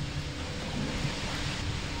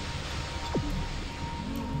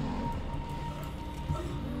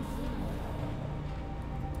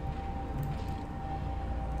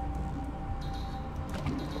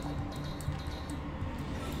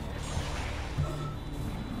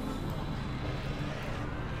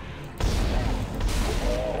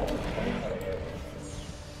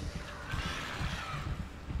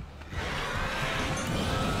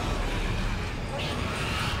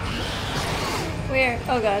 Where?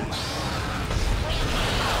 Oh god.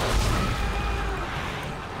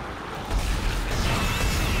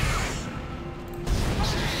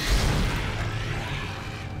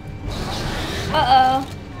 Uh-oh.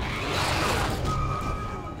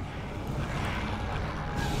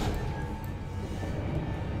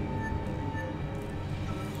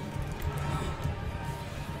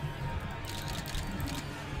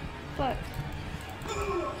 Fuck.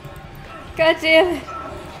 God damn it.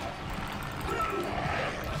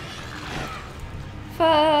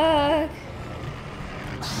 Fuck.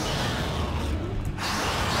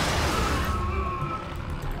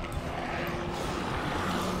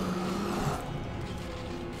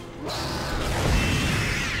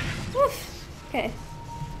 Woof. Okay.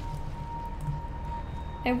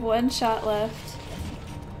 I have one shot left.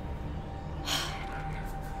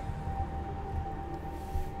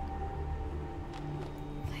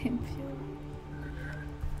 I'm feeling.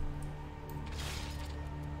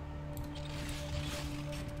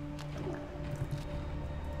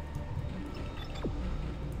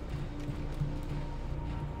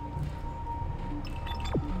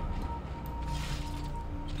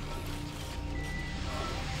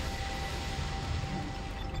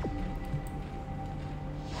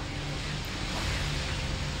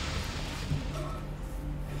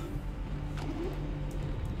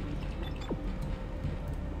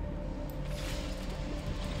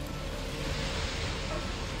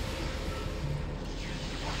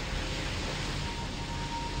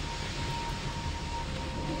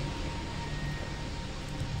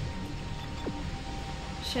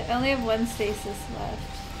 Shit, I only have one stasis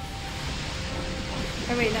left.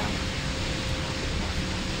 Oh wait, no.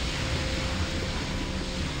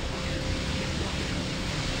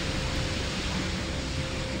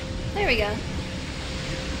 There we go.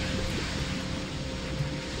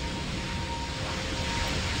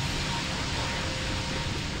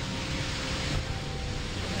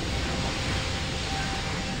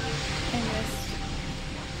 I missed.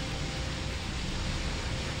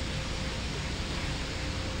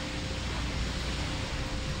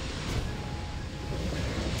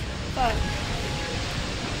 Fuck.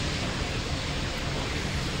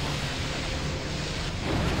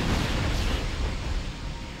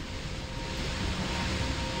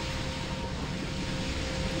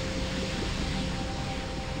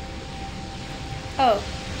 Oh.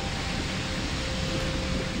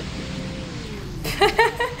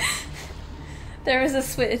 There was a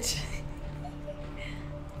switch.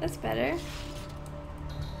 That's better.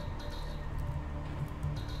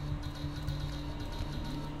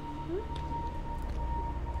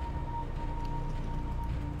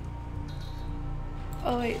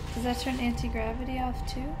 Oh wait, does that turn anti-gravity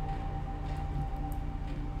off too?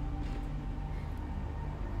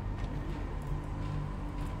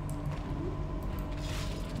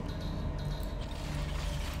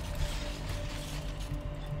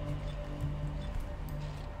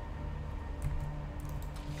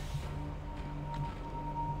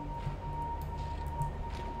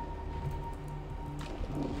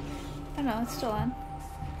 Oh no, it's still on.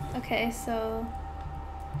 Okay, so...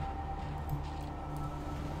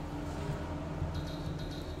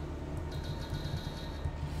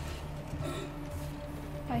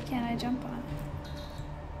 why can't I jump on it?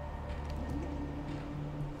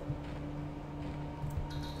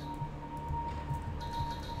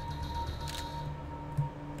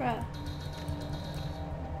 Bruh.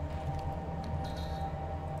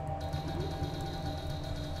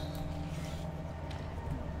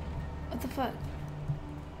 What the fuck?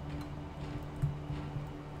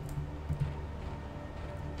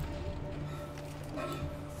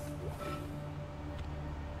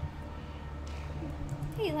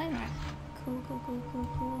 Hey, line rat. Cool, cool, cool, cool,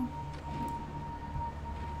 cool.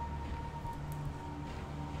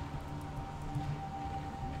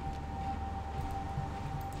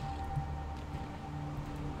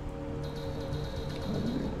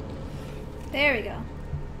 There we go.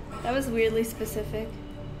 That was weirdly specific.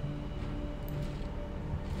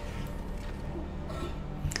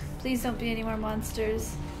 Please don't be any more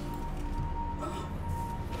monsters.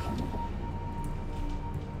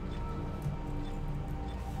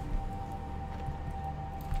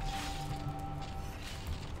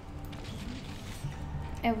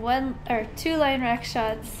 And one or two line rack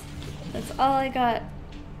shots. That's all I got.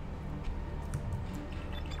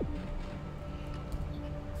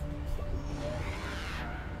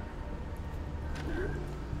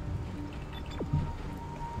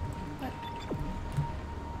 What?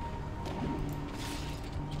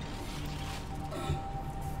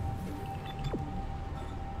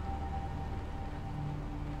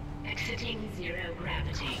 Exiting zero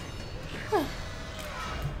gravity.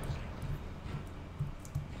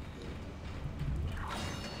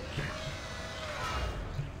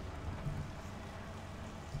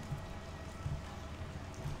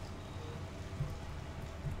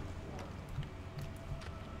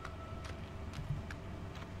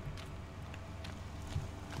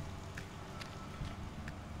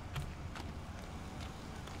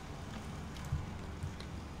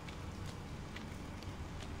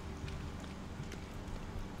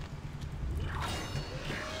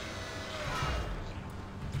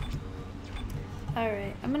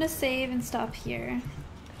 Alright, I'm gonna save and stop here.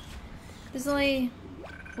 There's only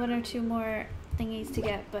one or two more thingies to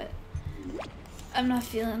get, but I'm not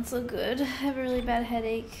feeling so good. I have a really bad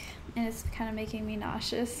headache and it's kind of making me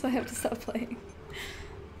nauseous, so I have to stop playing.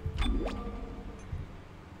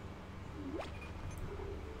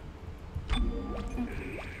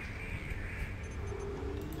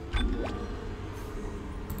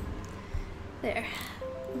 There.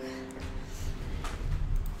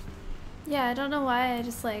 Yeah, I don't know why, I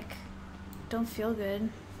just like don't feel good.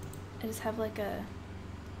 I just have like a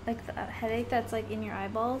headache that's like in your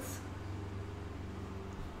eyeballs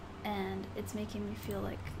and it's making me feel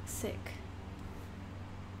like sick.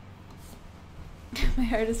 My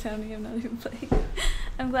heart is pounding, I'm not even playing.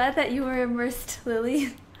 I'm glad that you were immersed,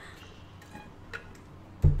 Lily.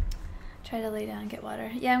 Try to lay down and get water.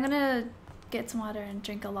 Yeah, I'm gonna get some water and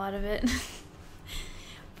drink a lot of it.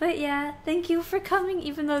 But yeah, thank you for coming,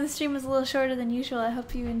 even though the stream was a little shorter than usual. I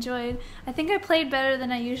hope you enjoyed. I think I played better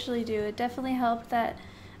than I usually do. It definitely helped that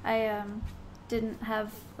I didn't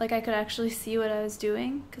have, like I could actually see what I was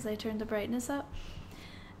doing because I turned the brightness up.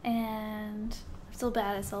 And I'm still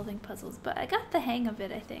bad at solving puzzles, but I got the hang of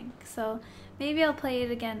it, I think. So maybe I'll play it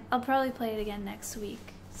again. I'll probably play it again next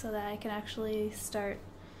week so that I can actually start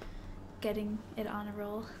getting it on a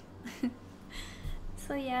roll.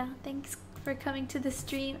 So yeah, thanks for coming to the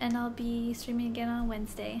stream, and I'll be streaming again on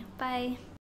Wednesday. Bye!